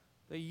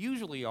 they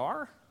usually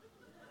are.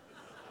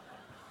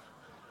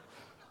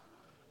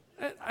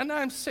 And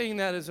I'm saying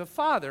that as a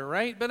father,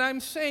 right? But I'm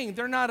saying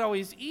they're not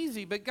always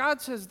easy, but God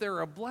says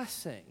they're a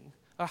blessing.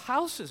 A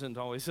house isn't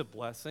always a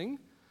blessing,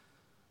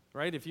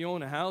 right? If you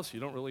own a house, you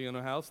don't really own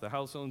a house. The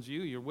house owns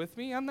you. You're with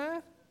me on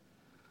that?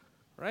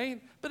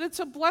 Right? But it's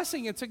a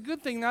blessing. It's a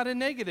good thing, not a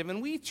negative.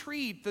 And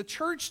the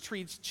church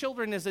treats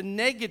children as a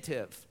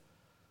negative.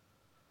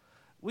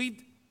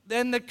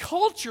 Then the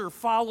culture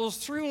follows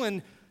through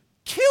and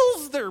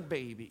kills their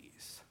babies.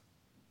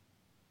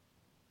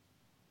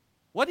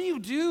 What do you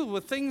do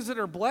with things that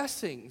are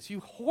blessings? You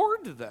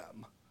hoard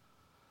them.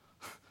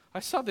 I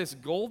saw this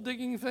gold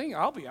digging thing.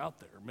 I'll be out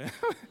there, man.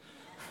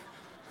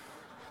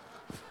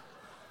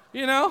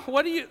 No,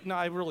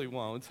 I really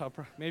won't.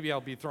 Maybe I'll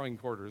be throwing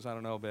quarters. I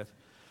don't know, but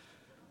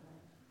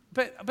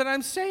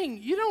I'm saying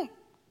you don't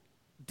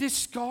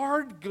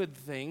discard good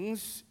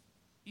things.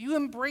 You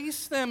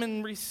embrace them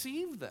and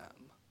receive them,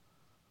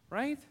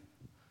 right?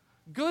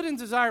 Good and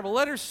desirable.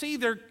 Letter C,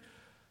 they're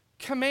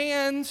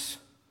commands.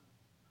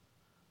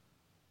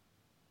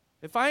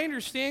 If I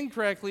understand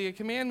correctly, a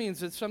command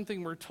means it's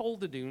something we're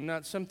told to do,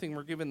 not something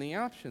we're given the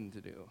option to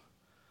do.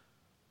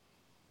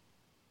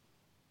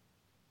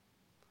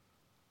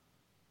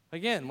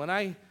 Again,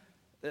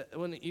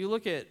 when you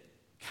look at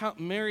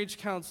marriage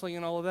counseling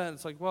and all of that,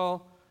 it's like,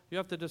 well, you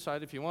have to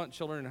decide if you want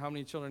children and how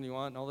many children you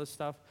want and all this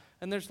stuff.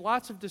 And there's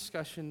lots of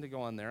discussion to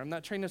go on there. I'm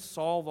not trying to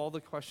solve all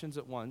the questions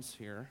at once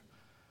here.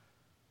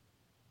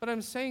 But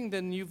I'm saying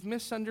then you've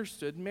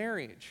misunderstood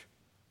marriage.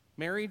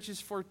 Marriage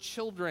is for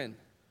children.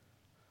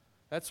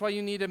 That's why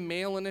you need a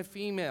male and a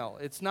female.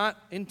 It's not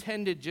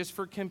intended just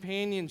for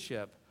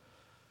companionship.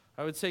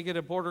 I would say get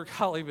a border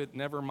collie, but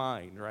never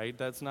mind, right?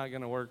 That's not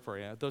going to work for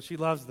you. Though she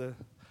loves to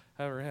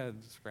have her head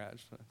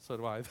scratched. So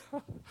do I.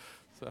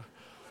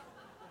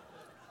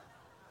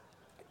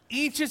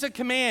 Each is a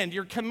command.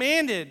 You're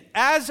commanded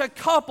as a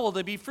couple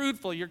to be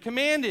fruitful. You're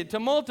commanded to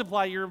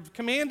multiply. You're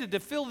commanded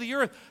to fill the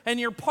earth. And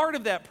you're part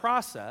of that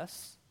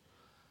process.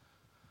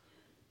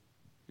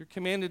 You're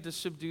commanded to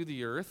subdue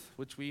the earth,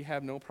 which we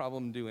have no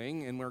problem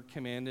doing, and we're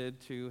commanded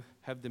to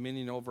have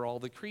dominion over all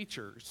the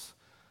creatures,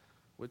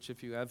 which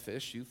if you have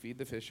fish, you feed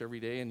the fish every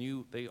day, and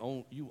you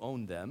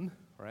own them,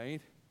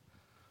 right?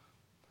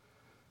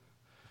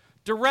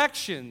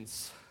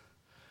 Directions.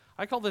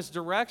 I call this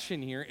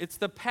direction here. It's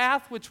the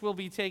path which will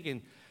be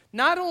taken.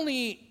 Not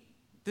only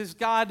does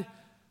God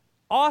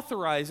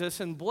authorize us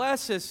and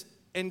bless us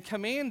and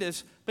command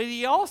us, but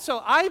he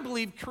also, I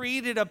believe,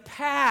 created a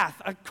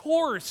path, a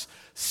course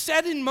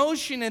set in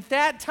motion at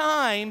that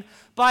time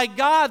by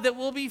God that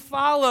will be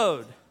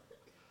followed.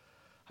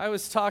 I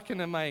was talking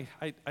to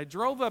I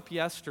drove up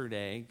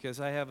yesterday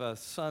because I have a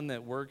son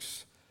that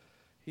works,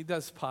 he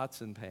does pots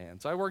and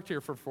pans. I worked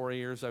here for 4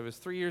 years. I was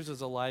 3 years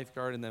as a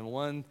lifeguard and then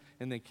 1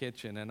 in the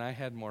kitchen, and I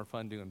had more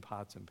fun doing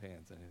pots and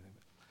pans than anything.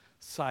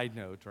 Side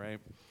note, right?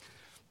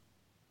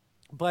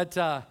 But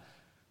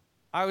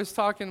I was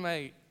talking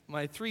to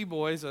my 3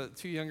 boys,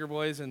 2 younger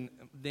boys, and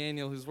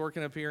Daniel, who's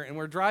working up here, and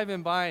we're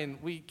driving by, and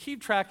we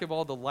keep track of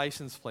all the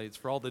license plates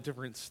for all the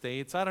different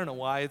states. I don't know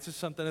why. It's just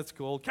something that's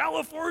cool.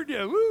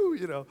 California,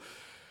 woo,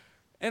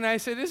 And I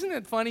said, isn't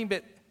it funny,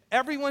 but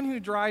everyone who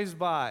drives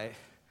by,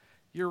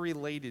 you're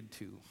related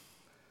to.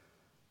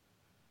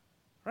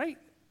 Right?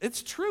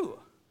 It's true.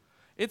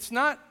 It's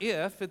not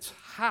if, it's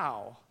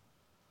how.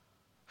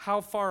 How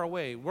far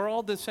away. We're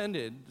all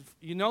descended.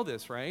 You know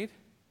this, right?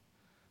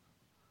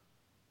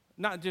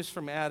 Not just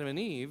from Adam and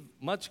Eve,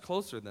 much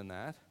closer than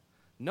that.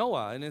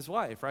 Noah and his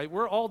wife, right?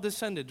 We're all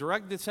descended,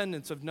 direct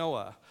descendants of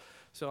Noah.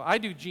 So I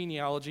do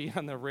genealogy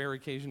on the rare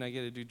occasion I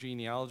get to do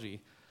genealogy.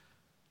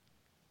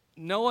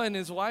 Noah and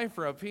his wife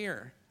are up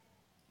here.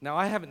 Now,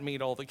 I haven't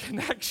made all the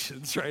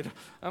connections, right?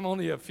 I'm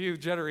only a few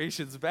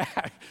generations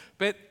back.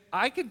 But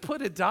I could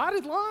put a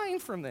dotted line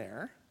from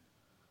there.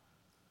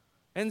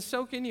 And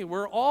so can you.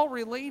 We're all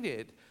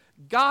related.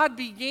 God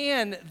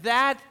began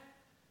that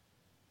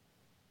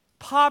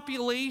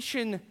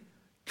population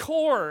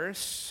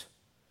course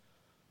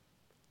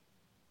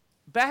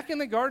back in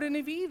the Garden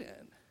of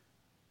Eden.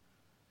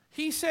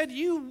 He said,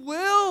 you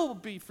will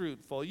be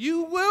fruitful,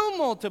 you will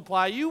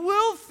multiply, you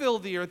will fill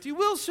the earth, you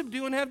will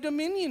subdue and have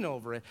dominion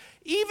over it.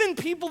 Even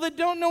people that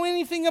don't know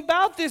anything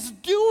about this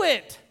do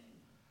it.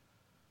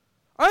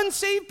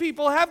 Unsaved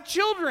people have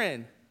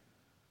children,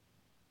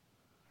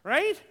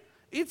 right?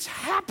 It's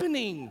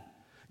happening.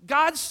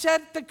 God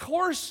set the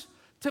course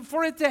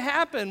for it to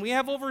happen. We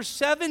have over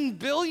 7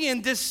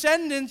 billion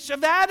descendants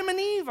of Adam and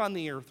Eve on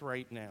the earth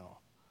right now.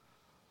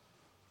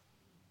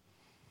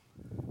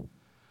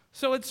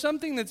 So it's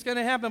something that's going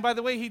to happen. By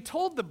the way, he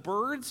told the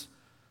birds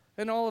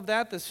and all of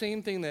that the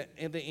same thing that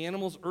the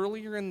animals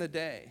earlier in the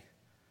day.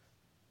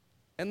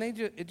 And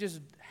it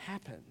just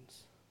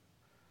happens,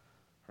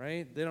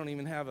 right? They don't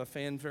even have a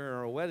fanfare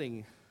or a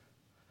wedding.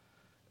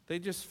 They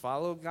just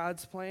follow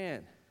God's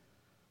plan.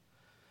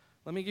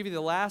 Let me give you the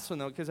last one,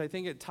 though, because I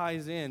think it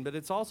ties in, but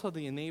it's also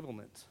the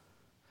enablement.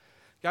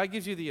 God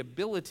gives you the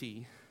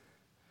ability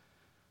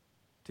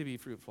to be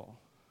fruitful,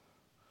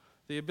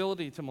 the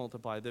ability to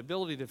multiply, the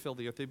ability to fill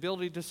the earth, the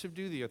ability to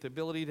subdue the earth, the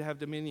ability to have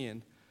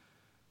dominion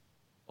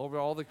over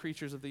all the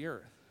creatures of the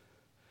earth.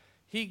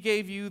 He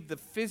gave you the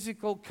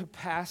physical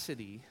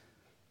capacity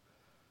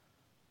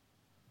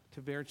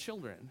to bear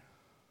children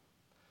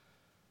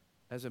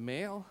as a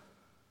male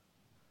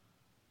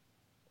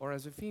or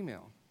as a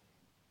female.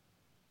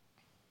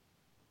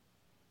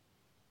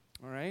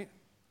 All right?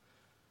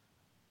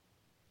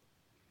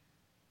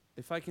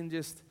 If I can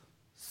just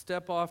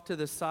step off to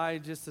the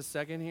side just a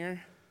second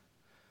here.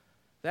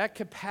 That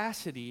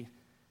capacity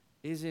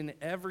is in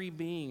every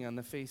being on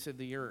the face of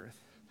the earth.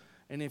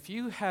 And if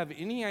you have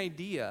any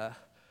idea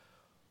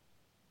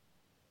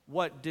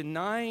what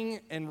denying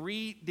and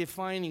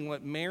redefining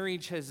what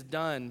marriage has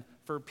done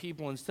for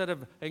people, instead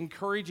of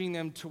encouraging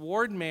them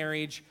toward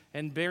marriage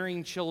and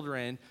bearing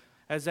children,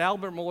 as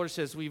Albert Mohler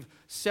says, we've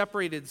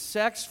separated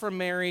sex from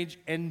marriage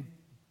and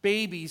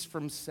babies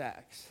from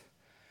sex.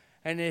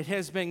 And it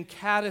has been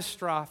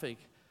catastrophic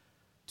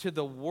to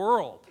the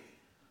world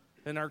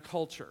and our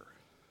culture.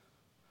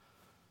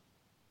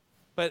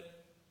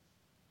 But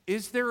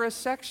is there a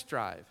sex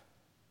drive?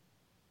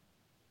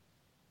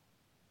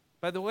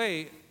 By the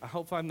way, I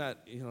hope I'm not,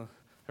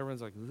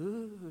 everyone's like,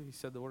 ooh, he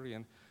said the word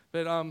again.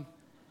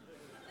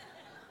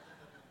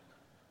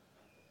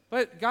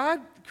 But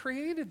God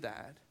created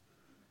that.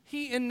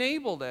 He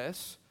enabled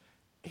us.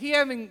 He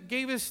even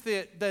gave us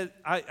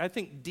I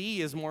think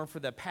D is more for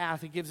the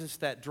path. He gives us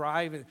that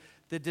drive,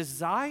 the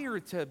desire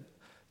to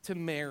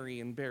marry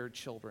and bear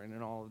children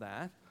and all of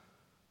that.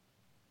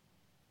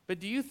 But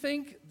do you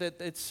think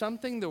that it's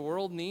something the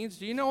world needs?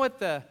 Do you know what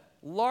the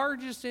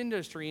largest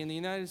industry in the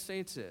United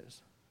States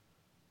is?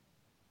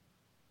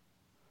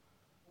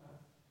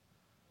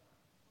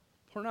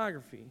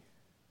 Pornography.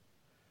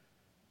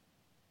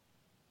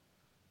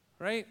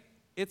 Right?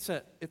 It's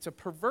a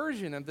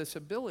perversion of this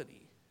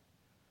ability.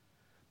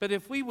 But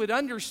if we would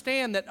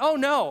understand that, oh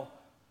no,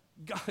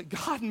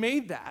 God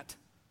made that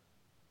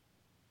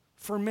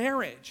for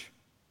marriage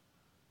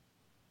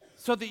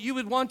so that you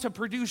would want to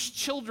produce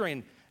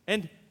children,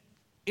 and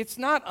it's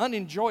not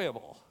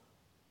unenjoyable,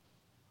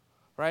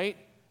 right?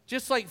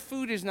 Just like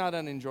food is not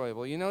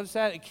unenjoyable. You notice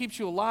that? It keeps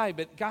you alive,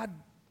 but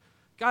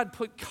God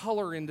put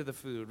color into the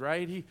food,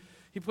 right?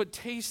 He put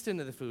taste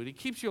into the food. He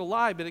keeps you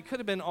alive, but it could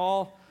have been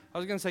all, I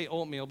was going to say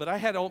oatmeal, but I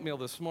had oatmeal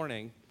this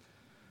morning.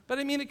 But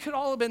I mean, it could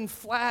all have been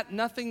flat,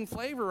 nothing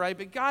flavor, right?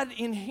 But God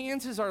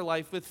enhances our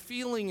life with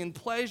feeling and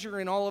pleasure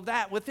and all of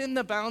that within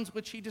the bounds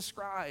which He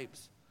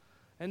describes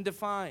and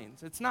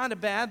defines. It's not a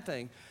bad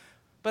thing.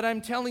 But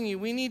I'm telling you,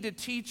 we need to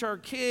teach our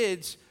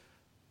kids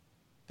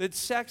that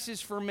sex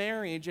is for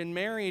marriage, and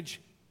marriage,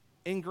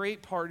 in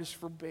great part, is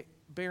for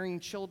bearing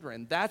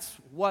children. That's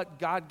what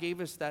God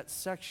gave us that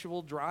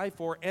sexual drive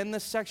for, and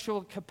the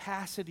sexual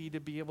capacity to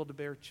be able to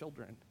bear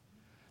children.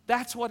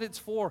 That's what it's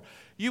for.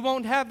 You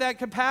won't have that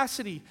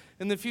capacity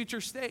in the future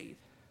state.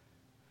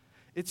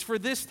 It's for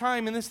this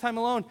time and this time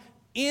alone,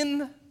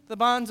 in the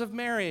bonds of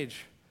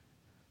marriage.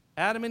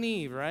 Adam and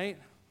Eve, right?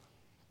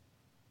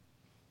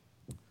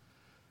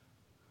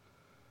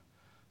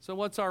 So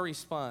what's our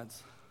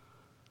response?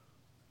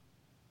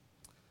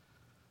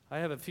 I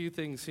have a few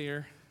things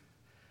here,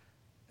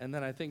 and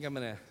then I think I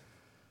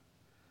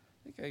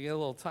get a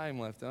little time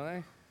left, don't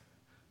I?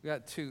 We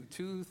got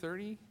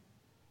 2:30?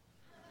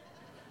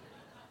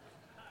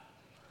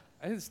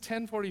 I think it's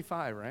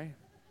 10:45, right?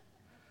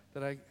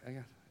 That I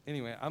got.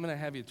 Anyway, I'm going to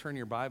have you turn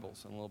your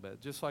Bibles in a little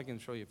bit, just so I can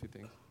show you a few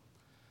things.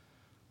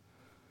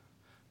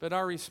 But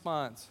our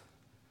response,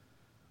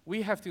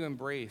 we have to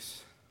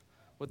embrace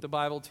what the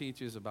Bible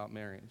teaches about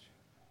marriage.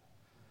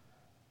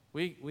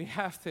 We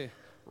have to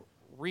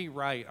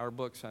rewrite our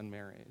books on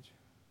marriage,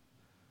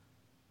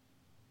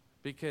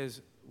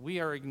 because we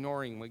are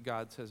ignoring what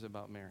God says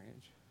about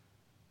marriage.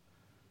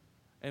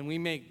 And we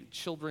make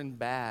children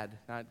bad,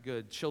 not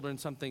good. Children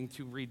something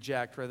to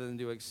reject rather than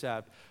to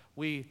accept.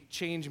 We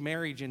change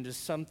marriage into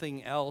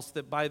something else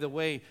that, by the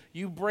way,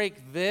 you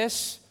break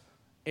this,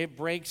 it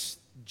breaks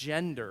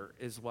gender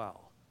as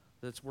well.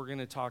 That's what we're going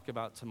to talk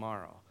about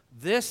tomorrow.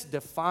 This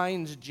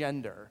defines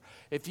gender.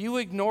 If you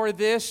ignore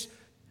this,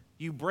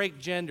 you break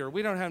gender.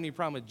 We don't have any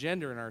problem with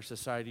gender in our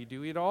society,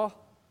 do we at all?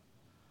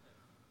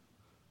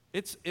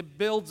 It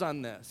builds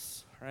on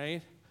this,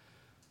 right?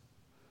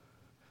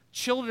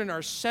 Children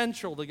are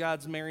central to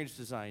God's marriage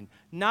design.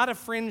 Not a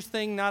fringe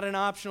thing, not an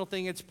optional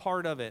thing, it's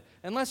part of it.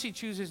 Unless he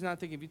chooses not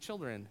to give you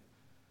children.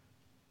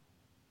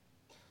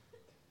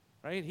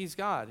 Right? He's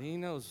God. He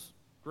knows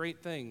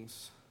great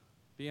things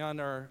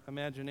beyond our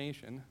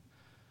imagination.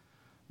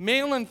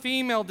 Male and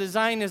female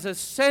design is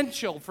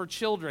essential for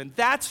children.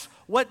 That's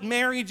what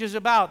marriage is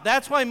about.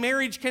 That's why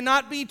marriage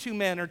cannot be 2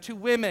 men or 2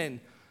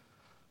 women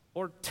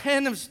or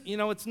 10 of,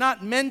 it's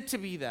not meant to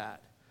be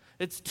that.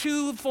 It's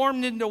 2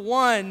 formed into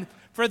one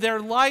for their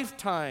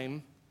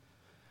lifetime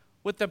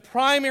with the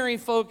primary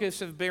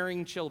focus of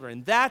bearing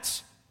children.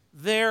 That's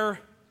their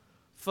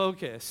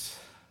focus.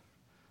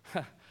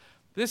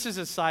 This is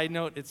a side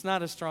note. It's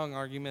not a strong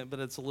argument, but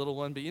it's a little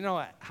one. But you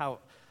know how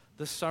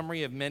the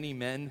summary of many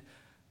men,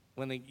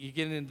 you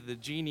get into the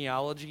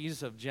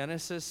genealogies of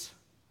Genesis,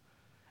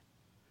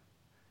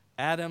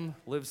 Adam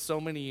lived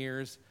so many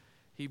years,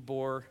 he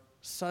bore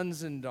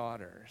sons and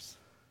daughters,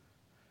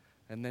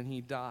 and then he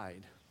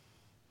died.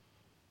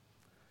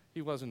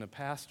 He wasn't a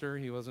pastor,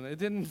 it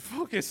didn't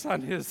focus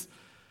on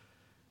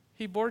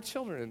he bore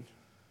children.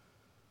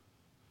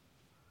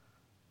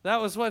 That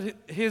was what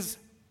his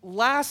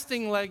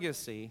lasting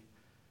legacy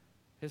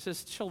is,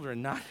 his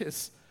children, not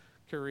his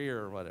career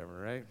or whatever,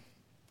 right?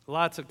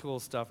 Lots of cool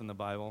stuff in the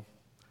Bible.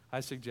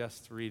 I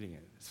suggest reading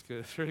it. It's good.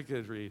 It's a very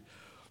good read.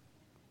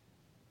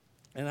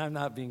 And I'm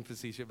not being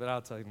facetious, but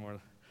I'll tell you more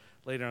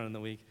later on in the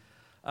week.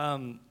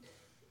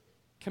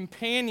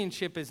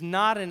 Companionship is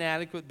not an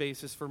adequate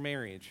basis for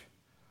marriage.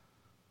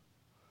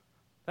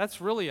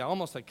 That's really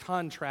almost a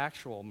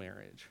contractual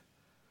marriage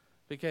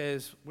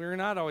because we're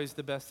not always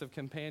the best of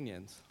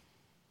companions.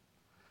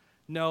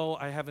 No,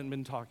 I haven't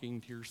been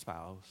talking to your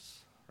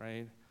spouse,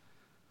 right?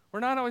 We're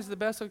not always the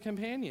best of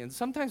companions.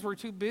 Sometimes we're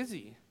too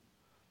busy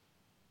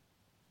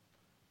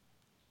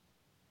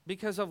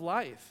because of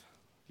life.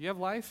 Do you have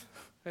life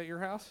at your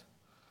house?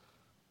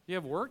 You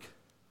have work?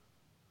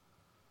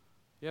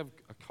 You have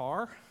a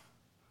car?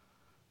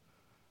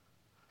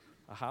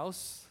 A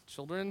house?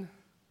 Children?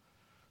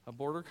 A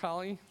border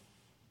collie?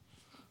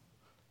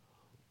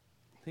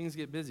 Things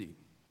get busy.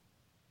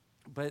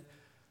 But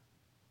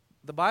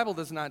the Bible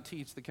does not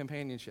teach that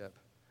companionship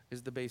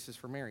is the basis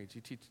for marriage.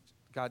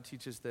 God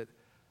teaches that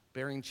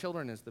bearing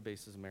children is the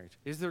basis of marriage.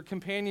 Is there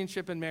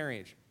companionship in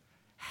marriage?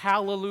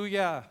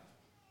 Hallelujah.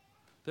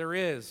 There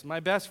is. My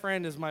best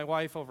friend is my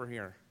wife over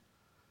here.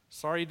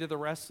 Sorry to the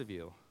rest of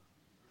you.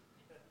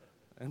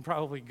 And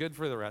probably good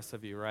for the rest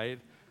of you, right?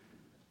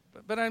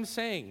 But I'm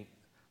saying,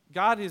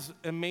 God is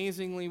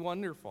amazingly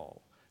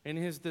wonderful in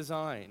his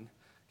design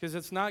because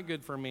it's not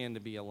good for man to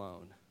be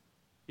alone.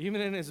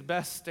 Even in his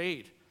best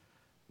state,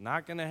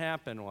 not going to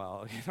happen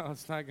well.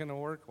 It's not going to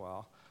work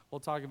well. We'll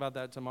talk about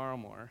that tomorrow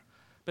more.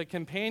 But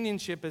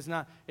companionship is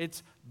not,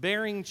 it's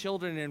bearing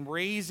children and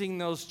raising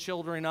those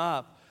children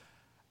up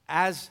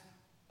as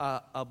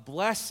a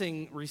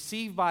blessing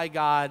received by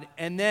God,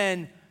 and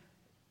then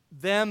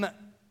them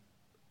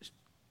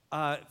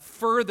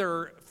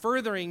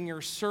furthering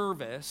your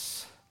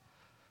service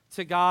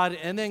to God,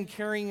 and then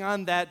carrying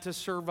on that to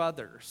serve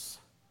others.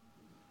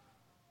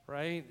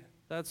 Right?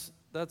 That's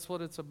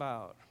what it's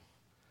about.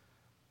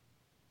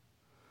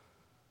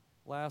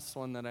 Last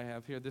one that I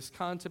have here. This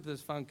concept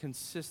is found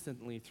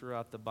consistently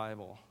throughout the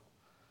Bible.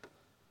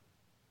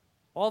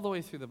 All the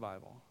way through the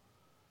Bible.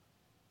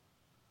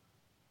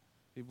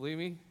 You believe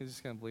me? You're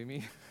just going to believe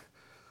me?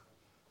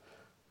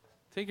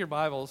 Take your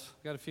Bibles.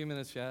 Got a few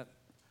minutes yet.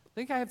 I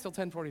think I have till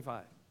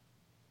 10:45.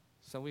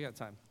 So we got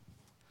time.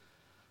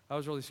 I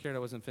was really scared I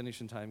wasn't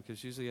finishing time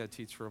because usually I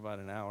teach for about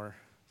an hour.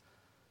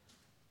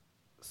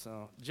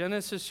 So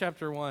Genesis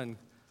chapter 1.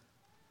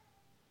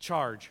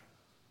 Charge.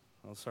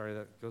 Oh, sorry,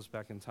 that goes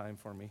back in time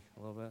for me a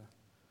little bit.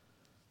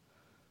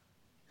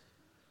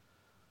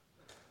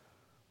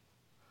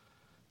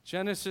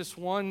 Genesis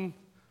 1.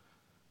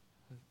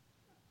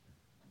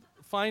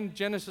 Find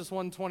Genesis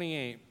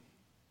 1:28.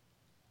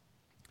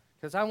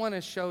 Because I want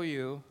to show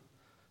you,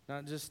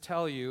 not just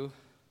tell you,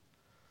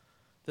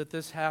 that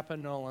this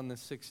happened all on the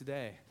 6th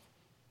day.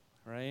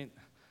 Right?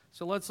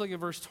 So let's look at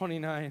verse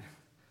 29. It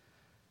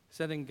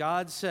said, and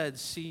God said,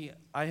 see,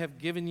 I have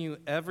given you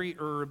every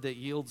herb that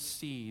yields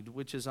seed,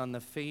 which is on the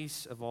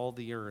face of all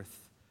the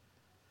earth,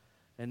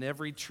 and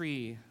every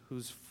tree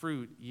whose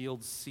fruit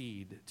yields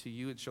seed. To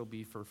you it shall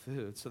be for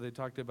food. So they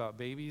talked about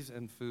babies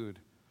and food.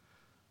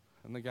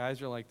 And the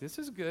guys are like, this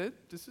is good.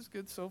 This is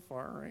good so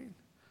far, right?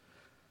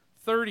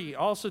 30,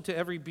 also to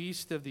every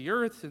beast of the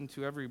earth, and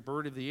to every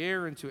bird of the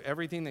air, and to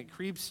everything that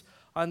creeps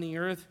on the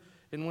earth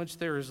in which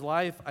there is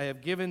life, I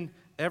have given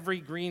every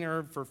green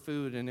herb for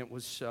food, and it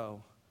was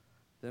so.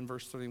 Then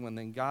verse 31,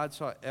 then God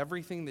saw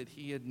everything that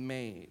he had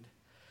made,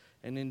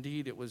 and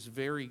indeed it was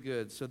very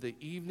good. So the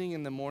evening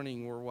and the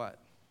morning were what?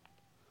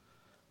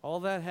 All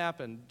that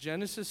happened.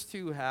 Genesis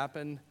 2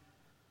 happened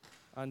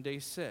on day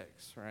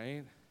 6,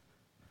 right?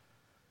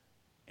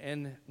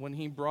 And when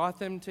he brought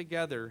them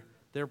together,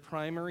 their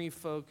primary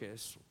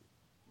focus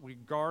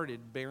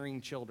regarded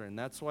bearing children.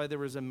 That's why there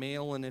was a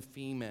male and a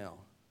female.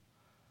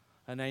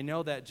 And I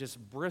know that just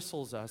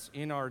bristles us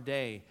in our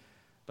day,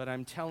 but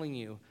I'm telling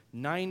you,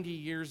 90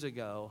 years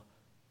ago,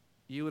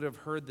 you would have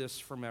heard this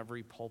from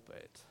every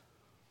pulpit.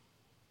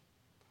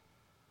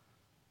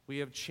 We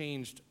have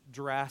changed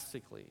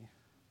drastically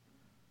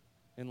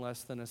in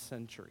less than a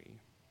century.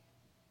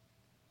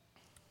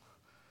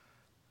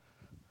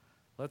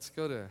 Let's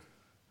go to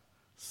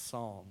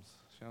Psalms,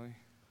 shall we?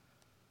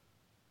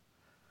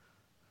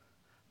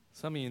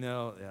 Some of you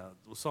know,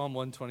 Psalm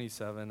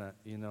 127,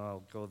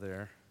 I'll go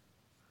there.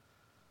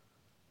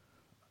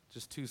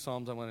 Just 2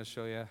 Psalms I want to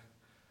show you.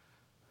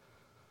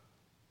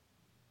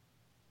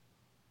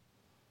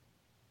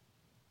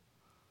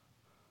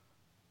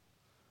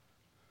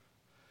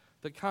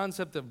 The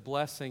concept of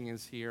blessing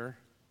is here.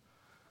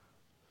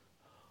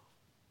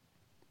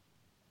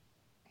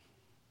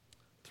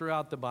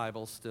 Throughout the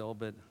Bible still,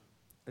 but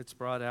it's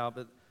brought out.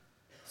 But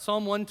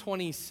Psalm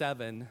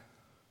 127,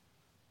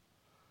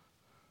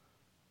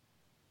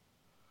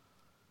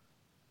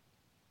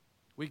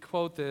 we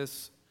quote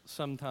this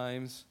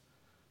sometimes,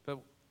 but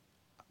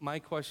my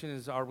question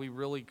is, are we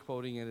really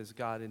quoting it as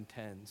God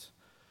intends?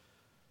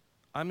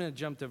 I'm going to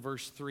jump to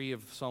verse 3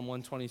 of Psalm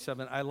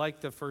 127. I like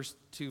the first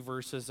 2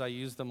 verses. I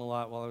used them a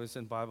lot while I was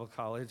in Bible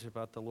college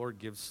about the Lord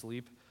gives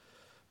sleep,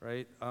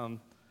 right?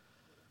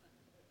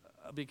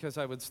 Because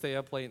I would stay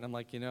up late, and I'm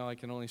like, I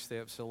can only stay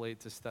up so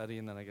late to study,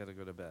 and then I got to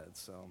go to bed.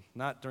 So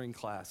not during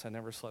class. I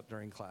never slept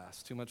during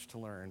class. Too much to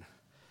learn.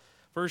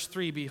 Verse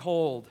 3,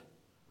 behold.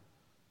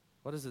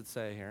 What does it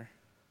say here?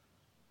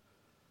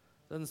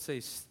 It doesn't say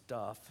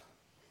stuff.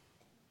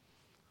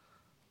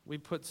 We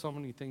put so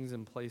many things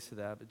in place of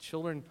that. But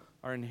children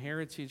are an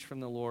heritage from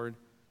the Lord.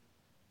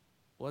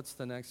 What's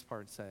the next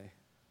part say?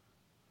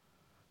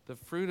 The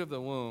fruit of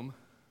the womb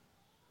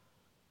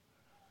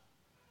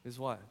is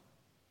what?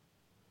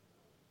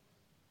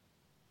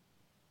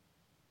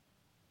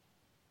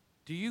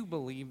 Do you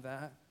believe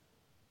that?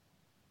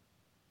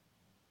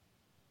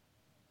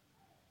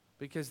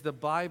 Because the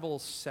Bible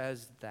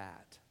says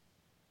that.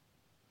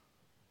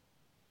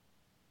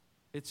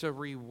 It's a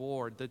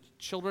reward. The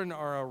children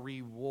are a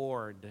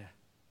reward.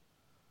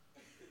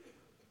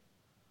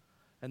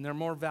 And they're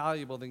more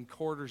valuable than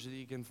quarters that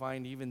you can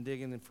find even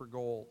digging for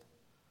gold.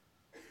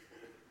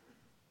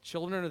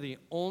 Children are the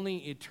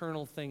only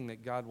eternal thing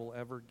that God will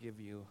ever give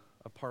you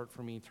apart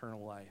from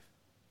eternal life.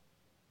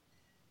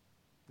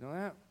 You know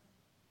that?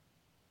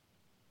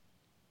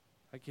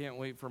 I can't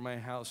wait for my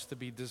house to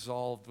be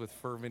dissolved with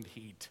fervent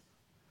heat.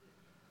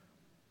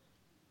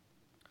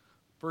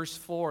 Verse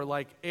 4,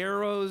 like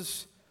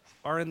arrows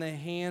are in the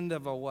hand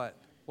of a what?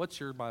 What's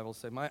your Bible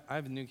say? I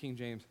have the New King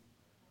James.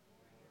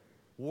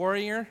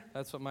 Warrior,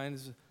 that's what mine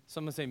is.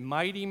 Someone say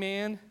mighty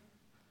man.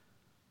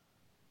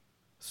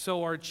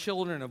 So are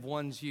children of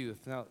one's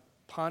youth. Now,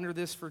 ponder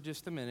this for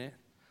just a minute.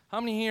 How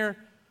many here,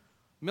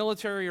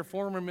 military or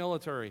former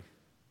military?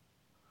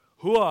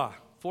 Hooah!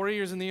 4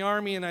 years in the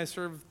Army, and I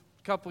served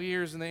a couple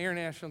years in the Air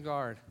National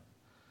Guard.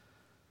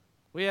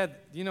 We had,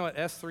 you know what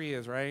S3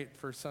 is, right?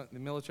 For the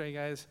military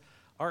guys.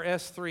 Our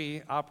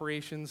S3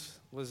 operations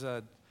was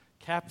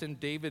Captain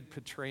David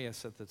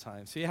Petraeus at the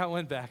time. See how it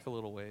went back a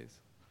little ways.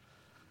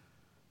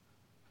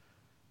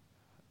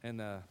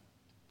 And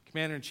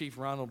Commander-in-Chief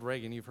Ronald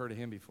Reagan, you've heard of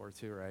him before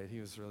too, right? He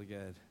was really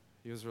good.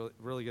 He was really,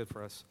 really good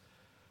for us.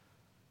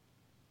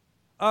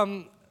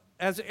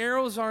 As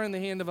arrows are in the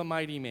hand of a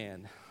mighty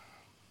man.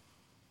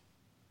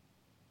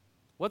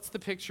 What's the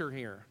picture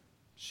here?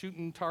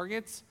 Shooting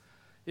targets?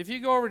 If you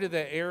go over to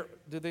the air,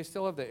 do they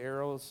still have the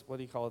arrows? What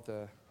do you call it?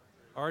 The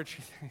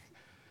archery thing?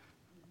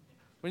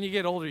 When you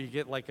get older, you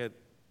get like a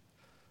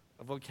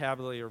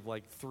vocabulary of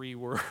like 3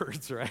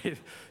 words, right?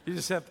 You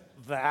just have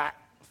that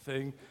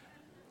thing.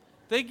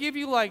 They give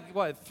you like,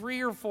 what,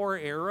 3 or 4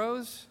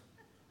 arrows?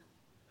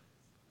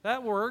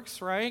 That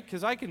works, right?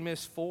 Because I can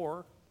miss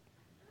 4.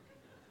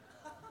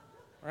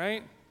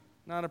 Right?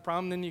 Not a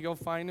problem. Then you go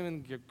find them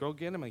and go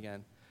get them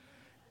again.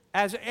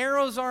 As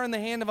arrows are in the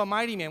hand of a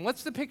mighty man.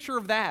 What's the picture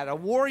of that? A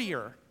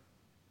warrior.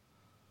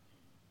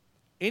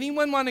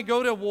 Anyone want to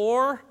go to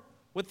war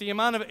with the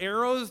amount of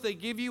arrows they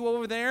give you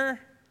over there?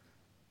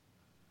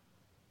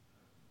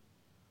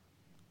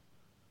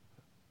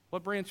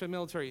 What branch of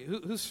military?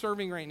 Who's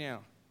serving right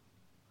now?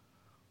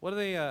 What are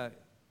they?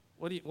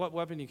 What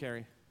weapon do you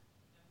carry?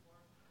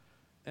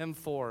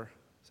 M4.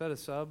 Is that a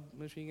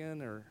submachine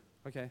gun or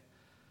okay?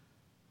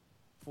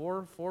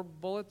 4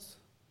 bullets.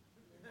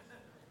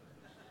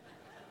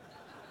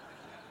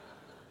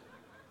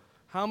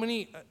 How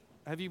many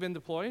have you been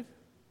deployed?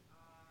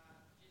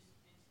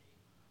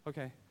 Just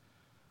in-state. Okay.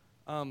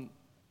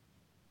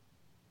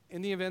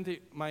 In the event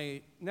that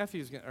my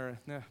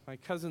my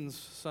cousin's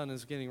son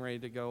is getting ready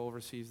to go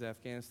overseas to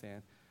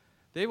Afghanistan,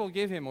 they will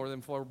give him more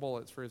than 4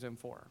 bullets for his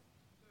M4.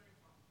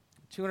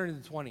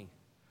 220.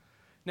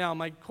 Now,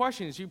 my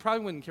question is, you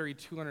probably wouldn't carry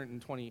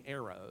 220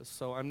 arrows,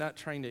 so I'm not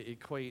trying to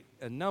equate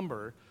a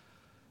number,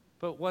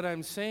 But what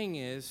I'm saying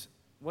is,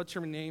 what's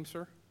your name,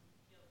 sir?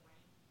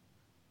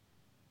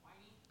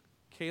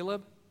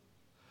 Caleb?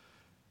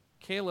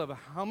 Caleb,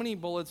 how many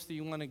bullets do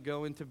you want to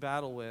go into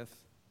battle with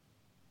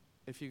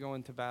if you go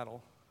into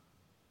battle?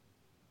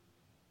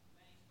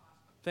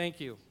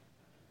 Thank you.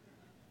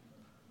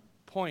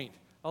 Point.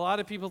 A lot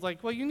of people are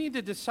like, well, you need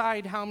to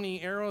decide how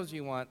many arrows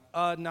you want.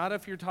 Not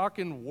if you're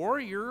talking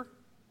warrior.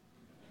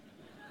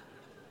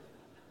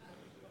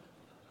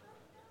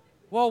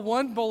 Well,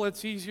 one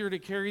bullet's easier to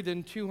carry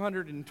than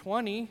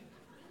 220.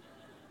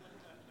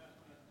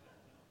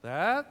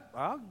 I'll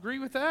agree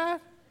with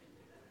that.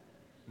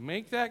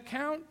 Make that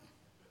count.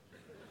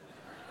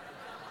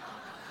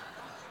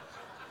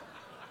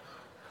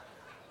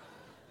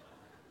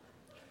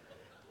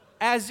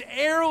 As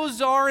arrows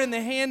are in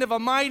the hand of a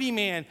mighty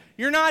man,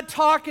 you're not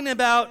talking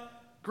about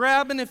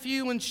grabbing a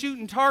few and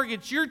shooting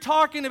targets. You're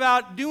talking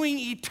about doing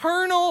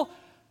eternal,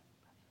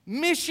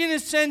 mission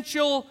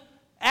essential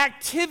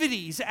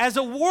activities. As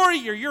a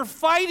warrior, you're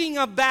fighting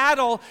a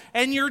battle,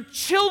 and your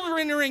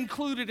children are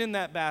included in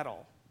that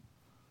battle.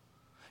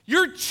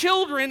 Your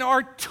children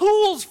are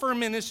tools for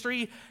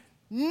ministry,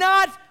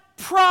 not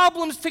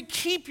problems to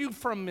keep you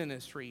from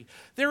ministry.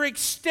 They're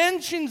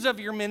extensions of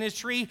your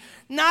ministry,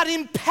 not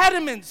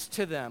impediments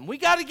to them. We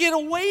got to get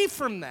away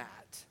from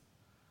that.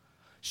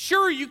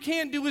 Sure, you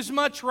can't do as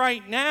much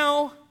right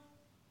now.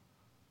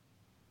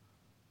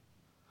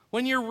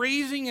 When you're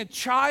raising a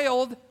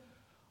child,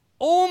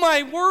 oh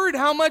my word,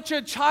 how much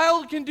a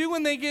child can do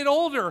when they get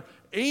older.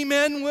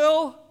 Amen,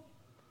 Will?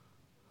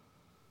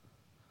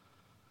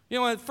 You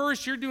know, at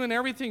first you're doing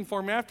everything for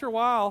them. After a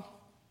while,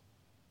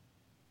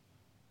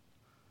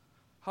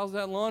 how's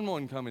that lawn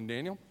mowing coming,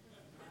 Daniel?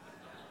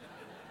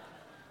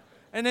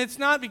 And it's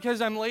not because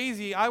I'm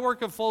lazy. I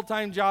work a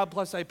full-time job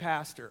plus I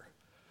pastor,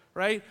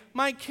 right?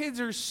 My kids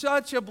are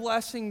such a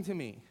blessing to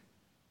me.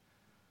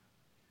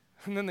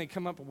 And then they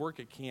come up and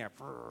work at camp.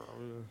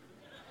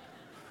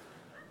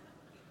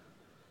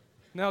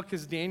 No,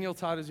 because Daniel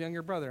taught his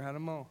younger brother how to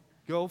mow.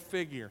 Go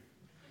figure.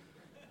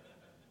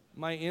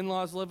 My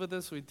in-laws live with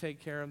us. We take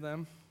care of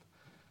them.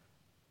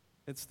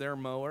 It's their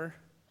mower.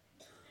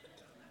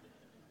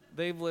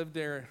 They've lived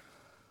there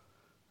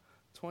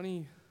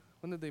 20,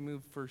 when did they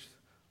move first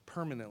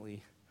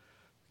permanently?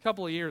 A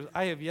couple of years.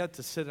 I have yet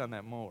to sit on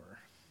that mower.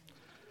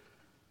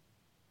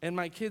 And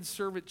my kids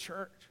serve at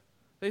church.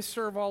 They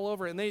serve all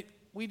over, and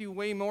we do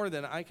way more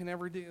than I can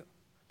ever do.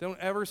 Don't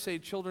ever say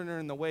children are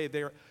in the way.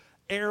 They're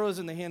arrows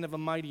in the hand of a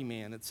mighty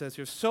man. It says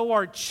here, so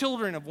are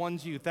children of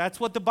one's youth. That's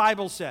what the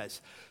Bible says.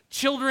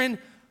 Children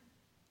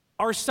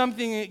are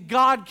something that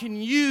God can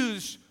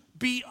use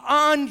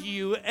beyond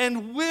you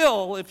and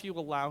will if you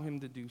allow him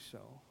to do so.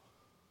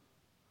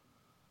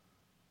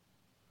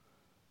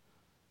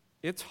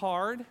 It's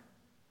hard,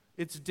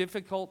 it's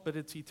difficult, but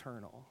it's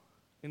eternal,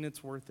 and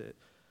it's worth it.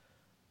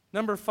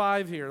 Number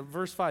 5 here,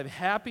 verse 5.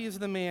 Happy is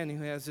the man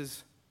who has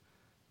his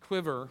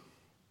quiver.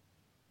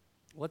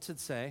 What's it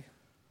say?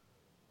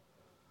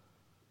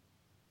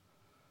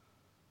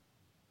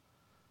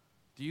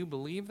 Do you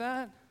believe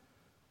that?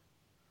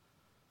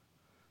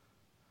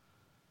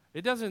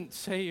 It doesn't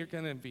say you're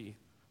going to be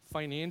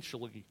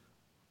financially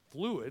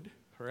fluid,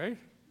 right?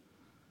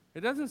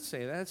 It doesn't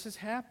say that. It says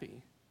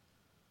happy.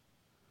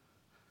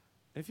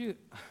 If you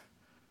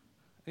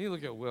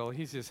look at Will,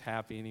 he's just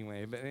happy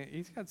anyway, but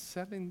he's got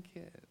 7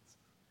 kids.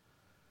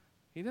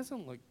 He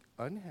doesn't look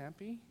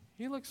unhappy.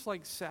 He looks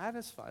like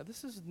satisfied.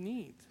 This is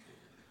neat.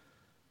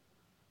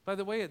 By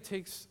the way, it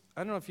takes,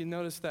 I don't know if you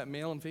noticed that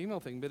male and female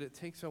thing, but it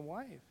takes a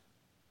wife,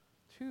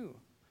 too.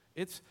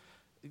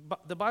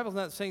 The Bible's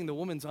not saying the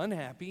woman's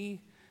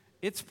unhappy.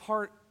 It's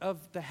part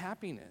of the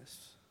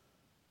happiness.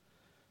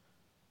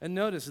 And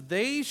notice,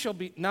 they shall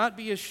not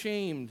be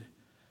ashamed,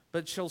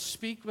 but shall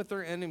speak with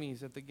their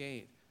enemies at the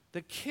gate.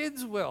 The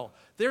kids will.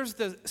 There's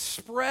the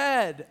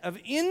spread of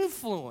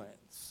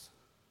influence.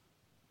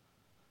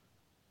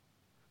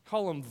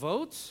 Call them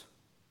votes,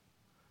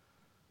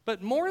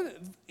 but more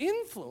than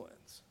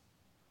influence.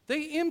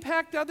 They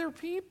impact other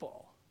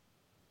people.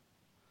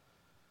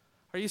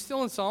 Are you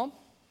still in Psalm?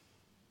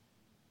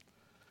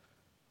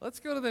 Let's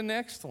go to the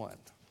next one.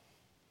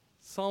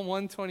 Psalm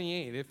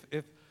 128.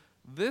 If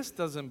this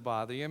doesn't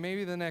bother you,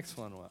 maybe the next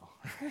one will.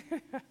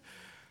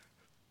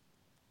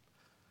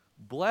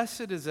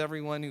 Blessed is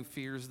everyone who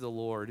fears the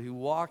Lord, who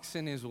walks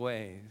in his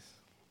ways.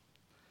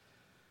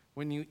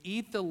 When you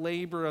eat the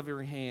labor of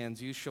your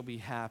hands, you shall be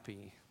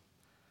happy,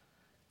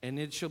 and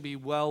it shall be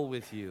well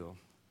with you.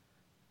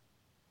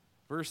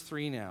 Verse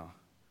 3 now.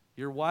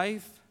 Your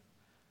wife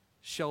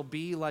shall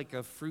be like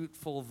a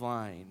fruitful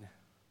vine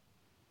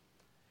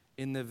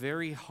in the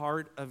very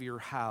heart of your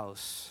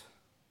house.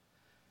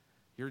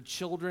 Your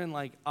children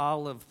like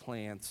olive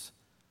plants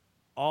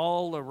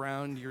all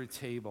around your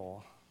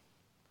table.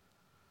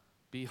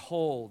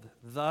 Behold,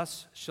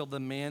 thus shall the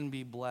man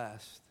be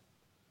blessed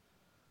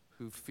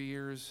who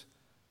fears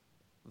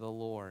the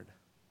Lord.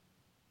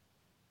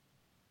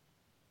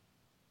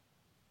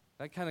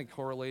 That kind of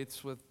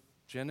correlates with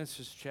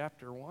Genesis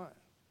chapter 1.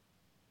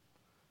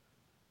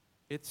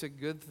 It's a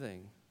good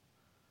thing.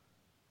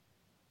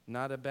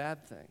 not a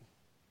bad thing.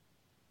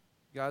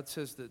 God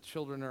says that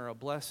children are a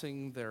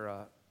blessing, they're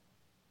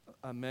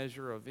a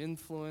measure of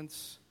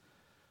influence,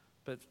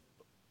 but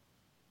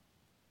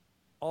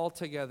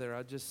altogether,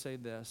 I'll just say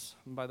this.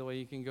 And by the way,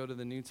 you can go to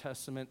the New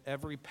Testament.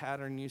 Every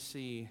pattern you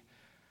see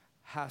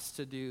has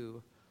to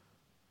do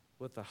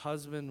with a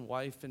husband,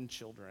 wife, and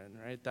children,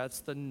 right? That's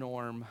the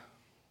norm.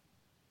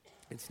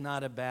 It's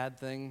not a bad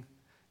thing.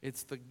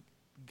 It's the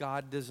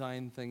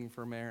God-designed thing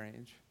for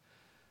marriage.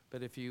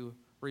 But if you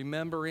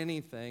remember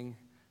anything,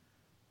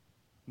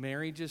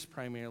 marriage is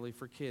primarily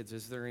for kids.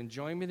 Is there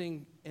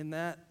enjoyment in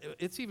that?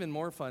 It's even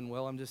more fun,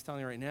 Will, I'm just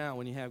telling you right now,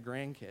 when you have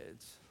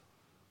grandkids.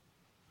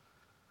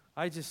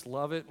 I just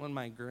love it when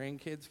my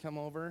grandkids come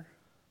over.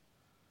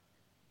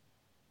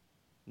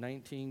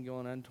 19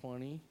 going on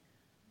 20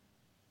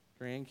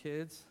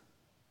 grandkids.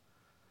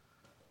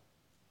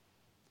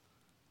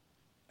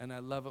 And I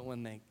love it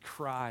when they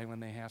cry when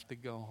they have to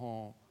go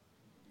home.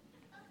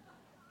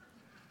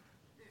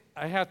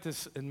 I have to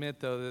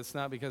admit, though, that it's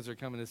not because they're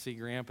coming to see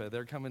Grandpa.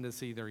 They're coming to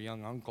see their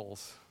young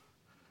uncles.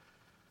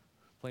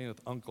 Playing with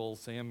Uncle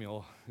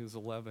Samuel, who's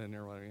 11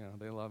 or whatever.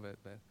 They love it.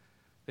 But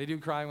they do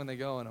cry when they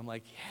go, and I'm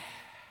like, yeah,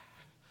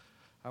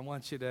 I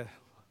want you to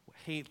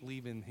hate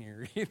leaving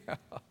here,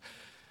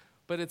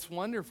 But it's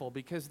wonderful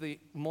because the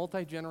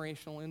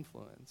multi-generational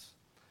influence.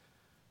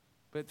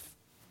 But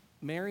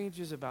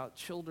marriage is about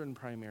children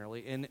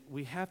primarily, and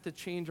we have to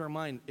change our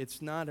mind. It's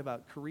not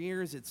about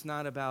careers. It's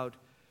not about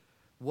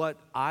what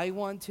I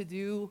want to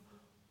do.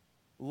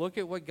 Look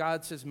at what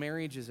God says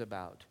marriage is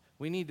about.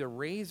 We need to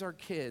raise our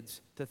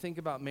kids to think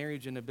about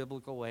marriage in a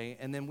biblical way,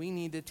 and then we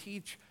need to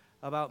teach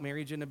about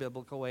marriage in a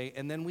biblical way,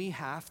 and then we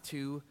have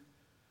to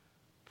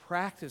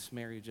practice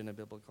marriage in a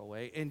biblical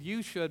way. And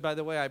you should, by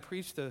the way, I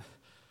preached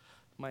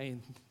my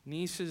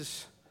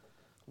niece's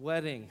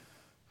wedding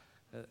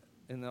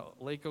in the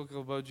Lake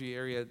Okoboji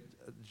area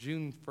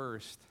June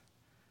 1st,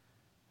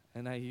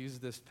 and I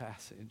used this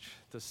passage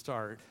to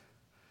start.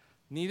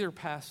 Neither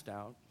passed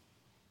out,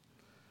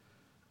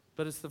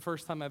 but it's the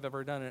first time I've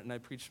ever done it, and I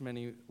preached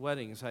many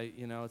weddings.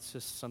 It's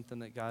just something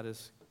that God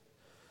has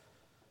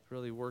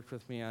really worked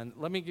with me on.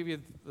 Let me give you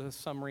the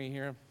summary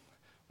here.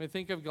 When we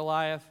think of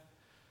Goliath,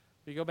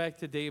 we go back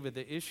to David.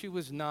 The issue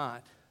was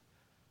not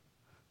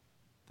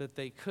that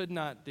they could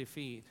not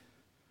defeat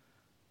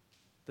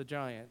the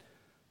giant.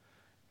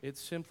 It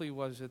simply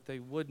was that they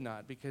would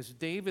not, because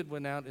David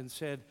went out and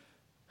said,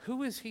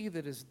 "Who is he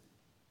that is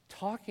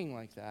talking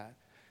like that?"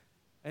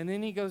 And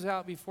then he goes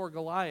out before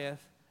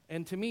Goliath,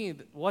 and to me,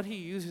 what he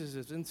uses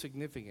is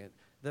insignificant.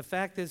 The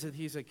fact is that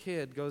he's a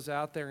kid, goes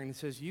out there and he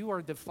says, "You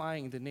are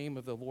defying the name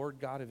of the Lord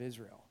God of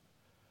Israel."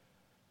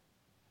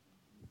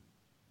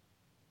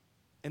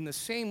 In the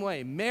same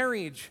way,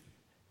 marriage,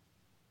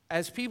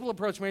 as people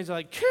approach marriage, they're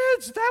like,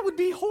 "Kids, that would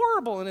be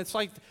horrible." And it's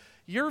like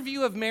your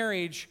view of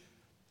marriage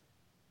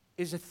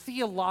is a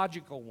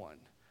theological one.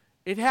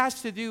 It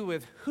has to do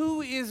with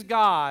who is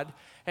God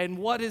and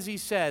what has he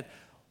said.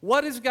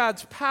 What is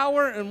God's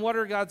power and what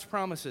are God's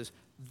promises?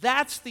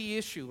 That's the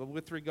issue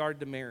with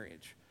regard to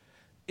marriage.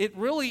 It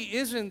really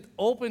isn't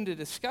open to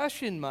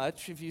discussion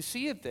much if you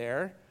see it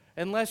there,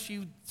 unless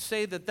you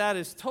say that that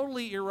is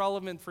totally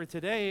irrelevant for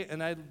today,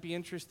 and I'd be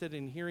interested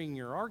in hearing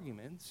your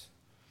arguments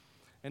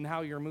and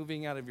how you're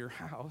moving out of your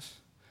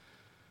house,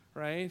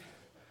 right?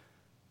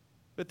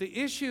 But the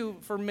issue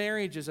for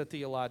marriage is a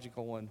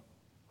theological one.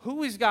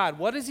 Who is God?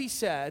 What has he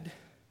said?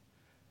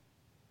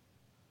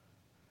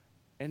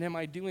 And am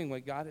I doing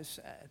what God has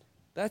said?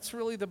 That's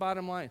really the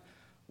bottom line.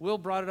 Will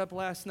brought it up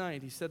last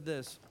night. He said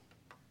this,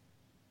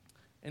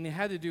 and he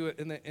had to do it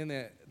in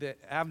the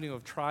avenue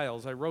of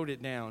trials. I wrote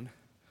it down.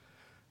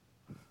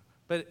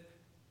 But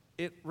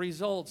it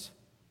results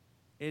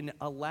in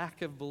a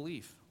lack of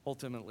belief,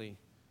 ultimately,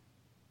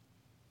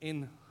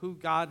 in who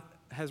God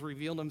has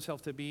revealed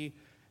himself to be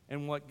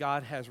and what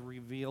God has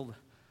revealed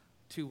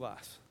to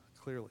us,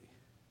 clearly.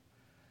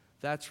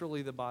 That's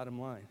really the bottom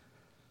line.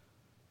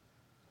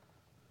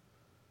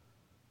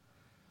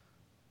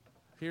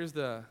 Here's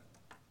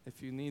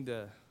if you need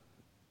to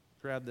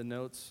grab the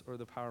notes or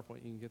the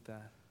PowerPoint, you can get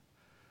that.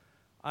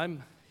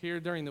 I'm here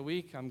during the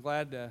week. I'm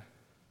glad to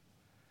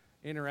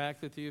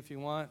interact with you if you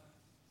want.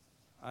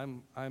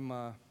 I'm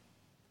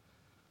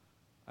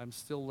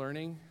still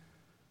learning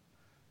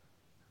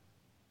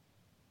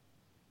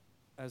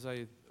as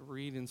I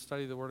read and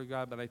study the Word of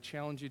God, but I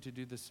challenge you to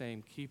do the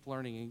same. Keep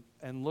learning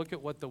and look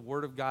at what the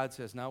Word of God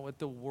says, not what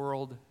the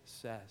world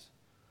says.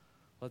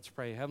 Let's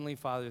pray. Heavenly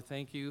Father,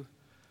 thank you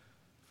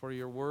for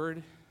your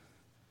Word.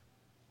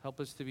 Help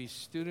us to be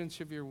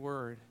students of your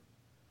Word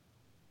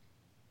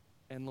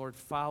and, Lord,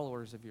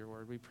 followers of your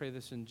Word. We pray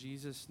this in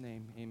Jesus'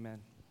 name.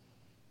 Amen.